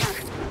seen her.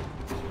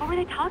 What were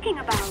they talking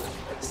about?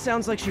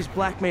 Sounds like she's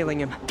blackmailing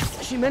him.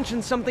 She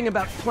mentioned something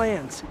about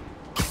plans.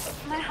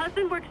 My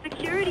husband works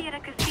security at a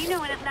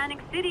casino in Atlantic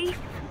City.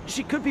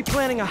 She could be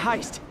planning a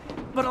heist,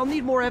 but I'll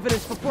need more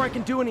evidence before I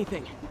can do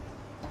anything.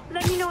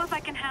 Let me know if I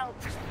can help.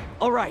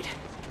 All right.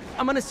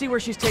 I'm gonna see where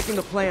she's taking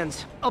the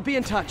plans. I'll be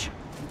in touch.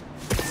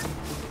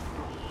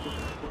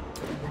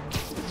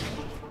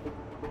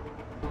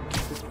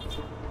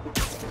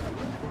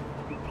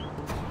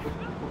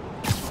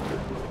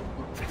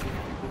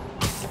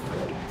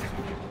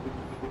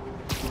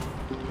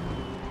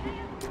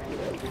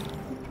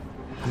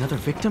 Another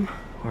victim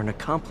or an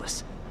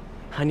accomplice?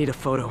 I need a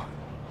photo.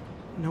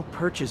 No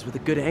perches with a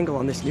good angle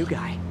on this new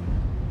guy.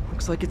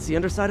 Looks like it's the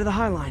underside of the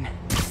High Line.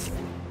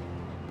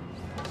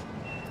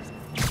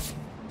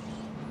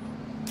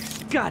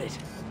 Got it.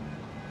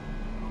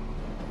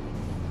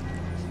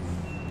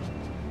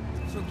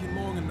 Took you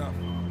long enough.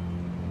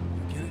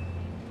 You get it?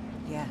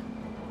 Yeah.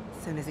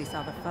 As soon as he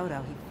saw the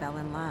photo, he fell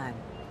in line.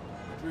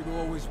 Rodrigo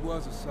always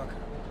was a sucker.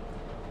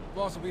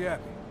 Boss will be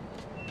happy.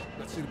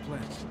 Let's see the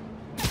plans.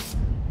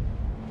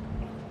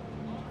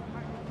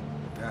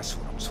 That's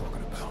what I'm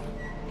talking about.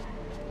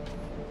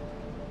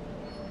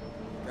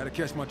 Gotta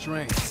catch my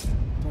train.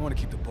 Don't want to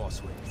keep the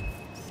boss waiting.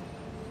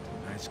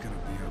 Tonight's gonna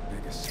be our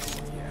biggest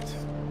score yet.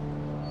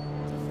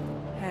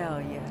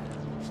 Hell yeah.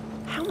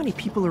 How many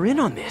people are in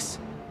on this?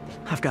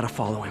 I've got to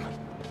follow him.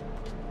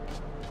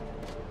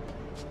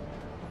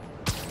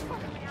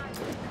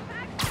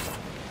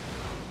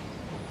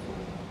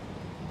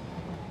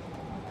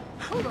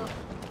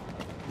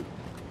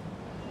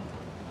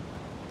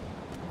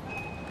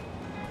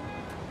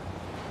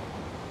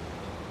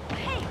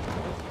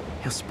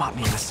 He'll spot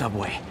me in the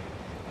subway.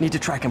 Need to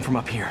track him from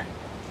up here.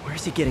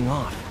 Where's he getting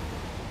off?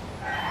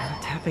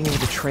 Tapping into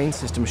the train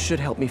system should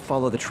help me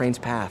follow the train's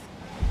path.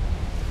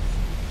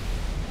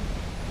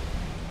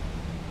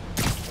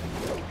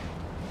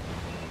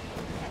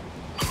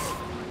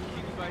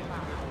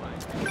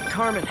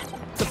 Carmen,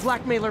 the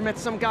blackmailer met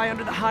some guy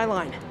under the High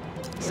Line.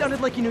 Sounded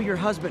like he knew your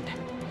husband.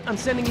 I'm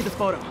sending you the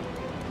photo.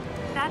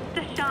 That's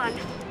Deshaun,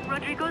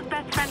 Rodrigo's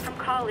best friend from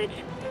college.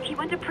 He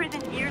went to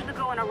prison years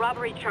ago on a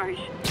robbery charge.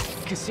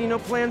 Casino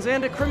plans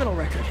and a criminal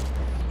record.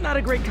 Not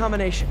a great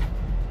combination.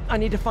 I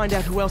need to find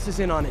out who else is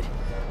in on it.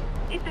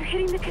 If they're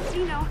hitting the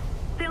casino,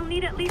 they'll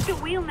need at least a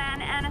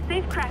wheelman and a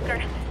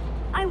safecracker.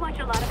 I watch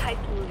a lot of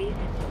heist movies.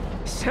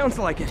 Sounds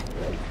like it.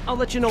 I'll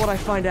let you know what I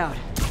find out.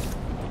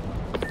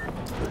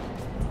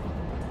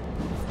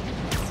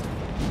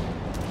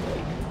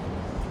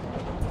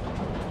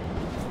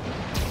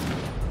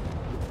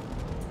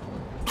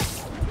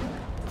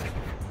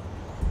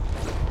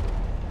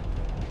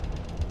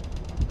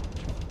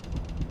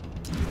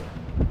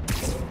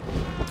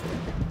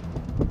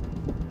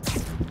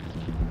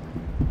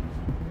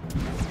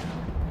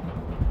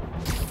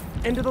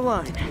 End of the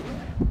line.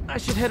 I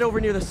should head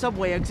over near the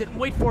subway exit and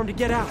wait for him to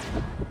get out.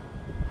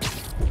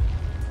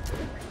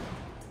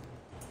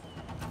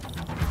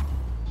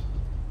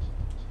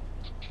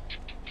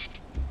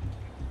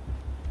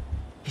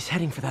 He's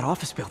heading for that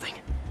office building.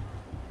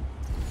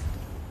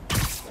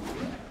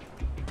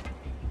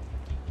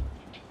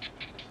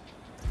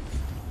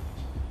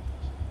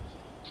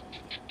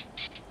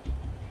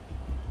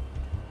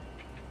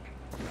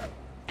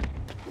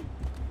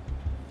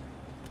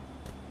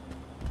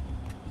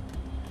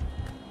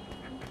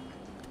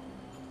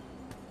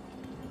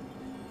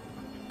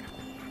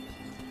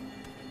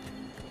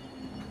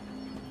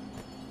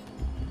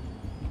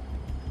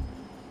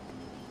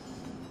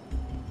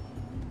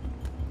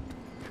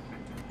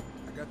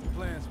 Got the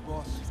plans,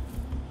 boss.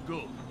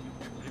 Good.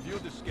 Review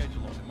the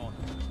schedule on the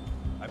monitor.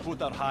 I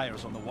put our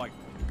hires on the whiteboard.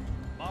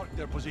 Mark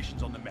their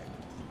positions on the map.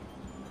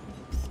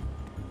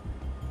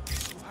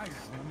 Hire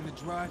him in the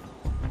drive.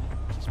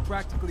 He's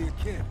practically a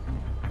kid.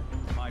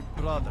 My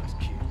brother's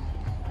kid.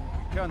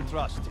 We can't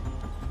trust him.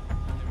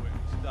 Anyway,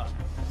 it's done.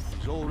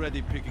 He's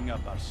already picking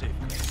up our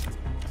safety.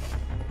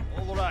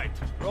 All right.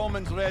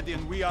 Roman's ready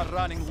and we are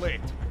running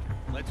late.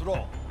 Let's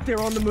roll.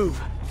 They're on the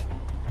move.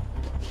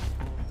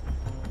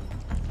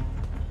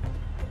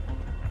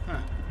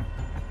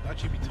 That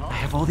should be time. I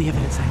have all the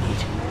evidence I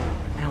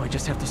need. Now I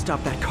just have to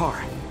stop that car.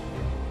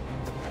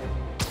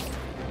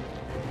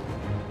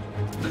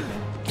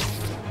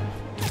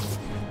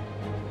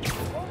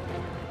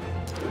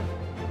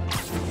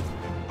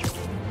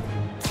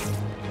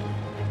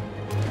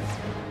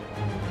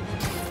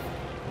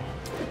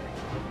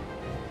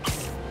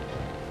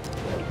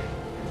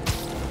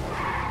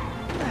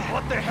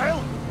 What the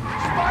hell?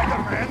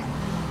 Spider-Man!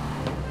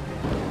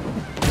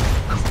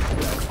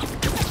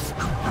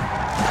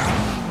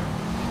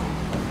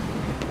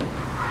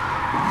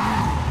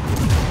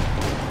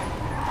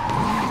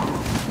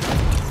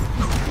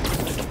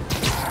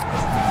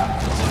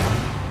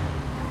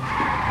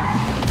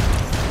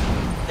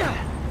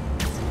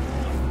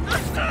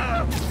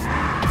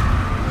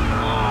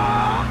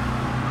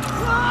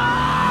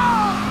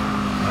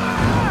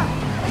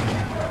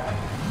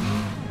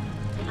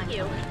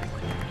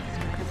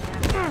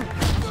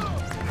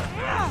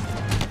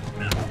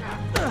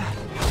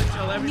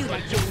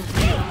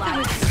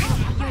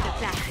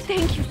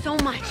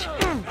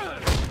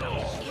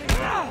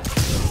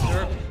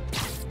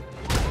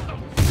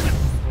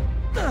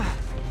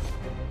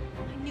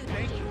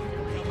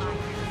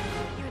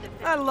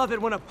 love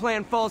it when a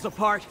plan falls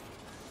apart.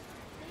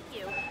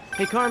 Thank you.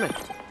 Hey, Carmen.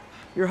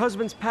 Your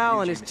husband's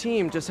pal and his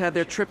team just had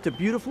their trip to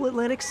beautiful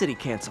Atlantic City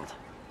canceled.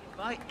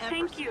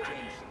 Thank you.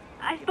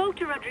 I spoke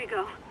to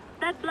Rodrigo.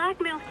 That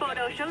blackmail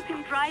photo shows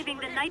him driving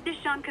the night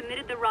Deshawn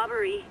committed the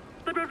robbery.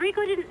 But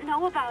Rodrigo didn't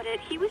know about it.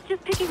 He was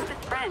just picking up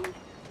his friend.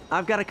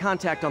 I've got a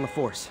contact on the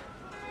force.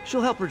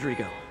 She'll help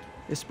Rodrigo,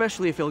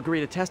 especially if he'll agree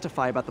to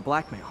testify about the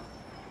blackmail.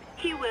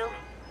 He will.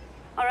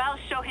 Or I'll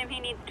show him he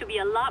needs to be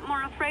a lot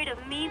more afraid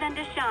of me than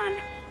Deshawn.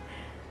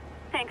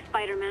 Thanks,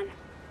 Spider-Man.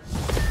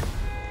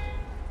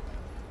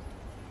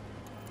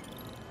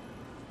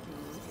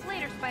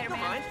 Later, Spider-Man. Don't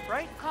mind,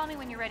 right? Call me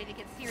when you're ready to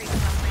get serious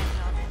about Randall.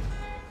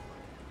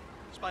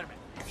 Spider-Man.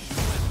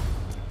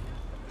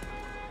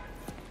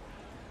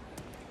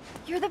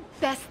 You're the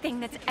best thing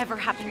that's ever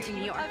happened to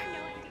New York.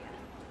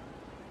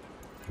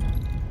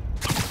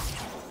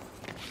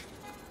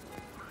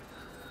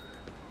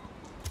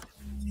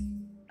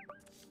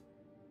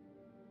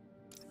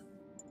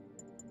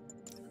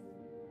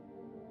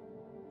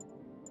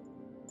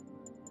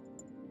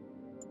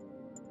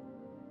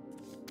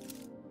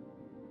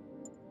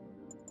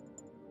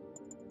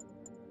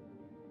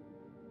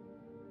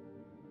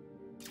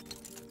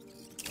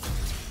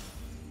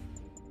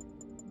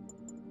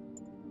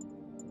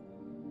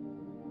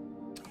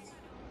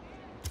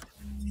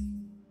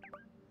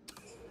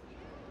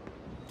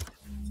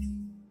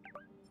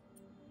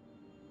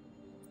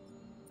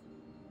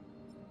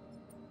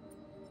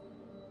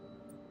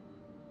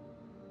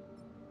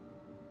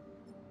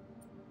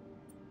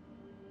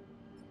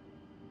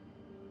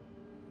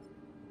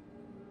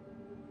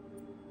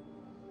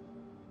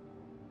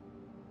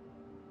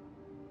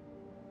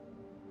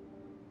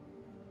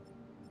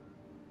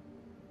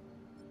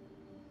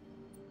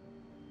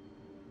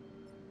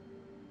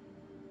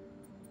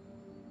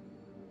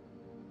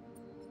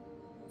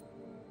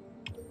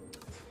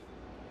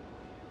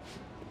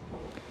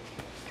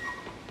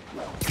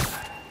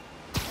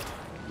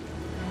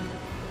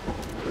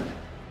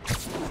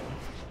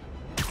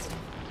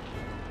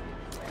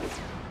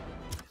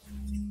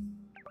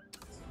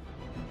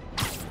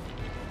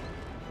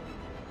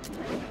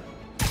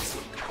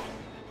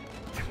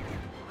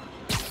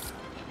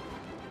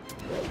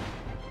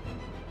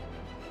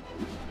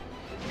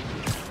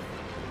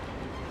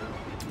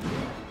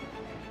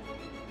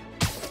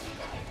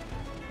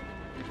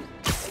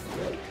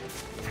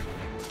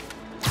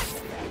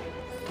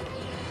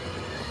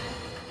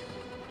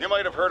 You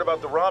might have heard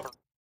about the robbery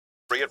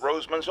at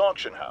Roseman's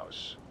auction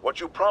house. What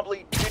you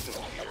probably didn't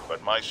hear,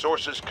 but my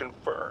sources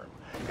confirm,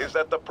 is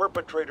that the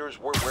perpetrators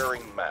were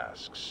wearing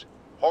masks.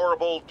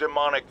 Horrible,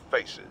 demonic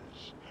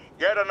faces.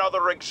 Yet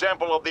another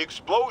example of the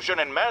explosion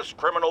in mass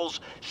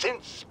criminals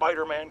since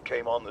Spider-Man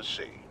came on the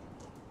scene.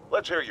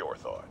 Let's hear your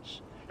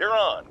thoughts. You're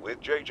on with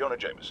J. Jonah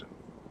Jameson.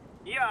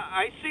 Yeah,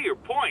 I see your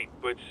point,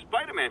 but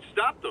Spider-Man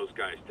stopped those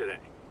guys today.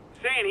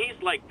 Saying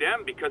he's like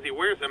them because he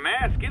wears a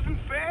mask isn't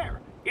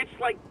fair. It's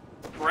like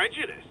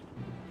prejudice.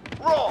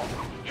 Wrong.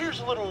 Here's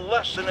a little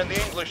lesson in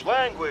the English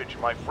language,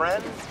 my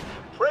friend.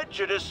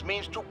 Prejudice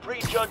means to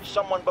prejudge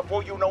someone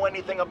before you know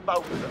anything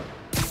about them.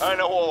 I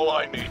know all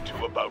I need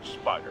to about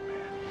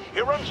Spider-Man. He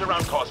runs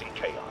around causing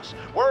chaos,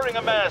 wearing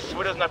a mask so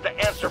he doesn't have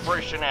to answer for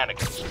his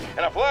shenanigans,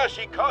 and a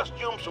flashy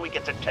costume so he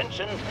gets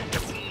attention to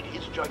feed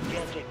his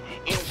gigantic,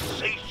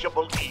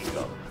 insatiable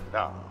ego.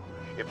 Now,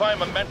 if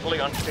I'm a mentally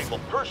unstable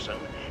person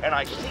and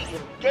I see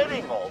him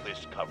getting all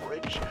this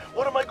coverage,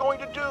 what am I going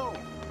to do?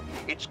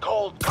 It's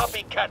called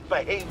copycat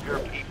behavior,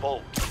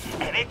 people,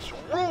 and it's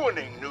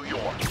ruining New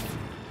York.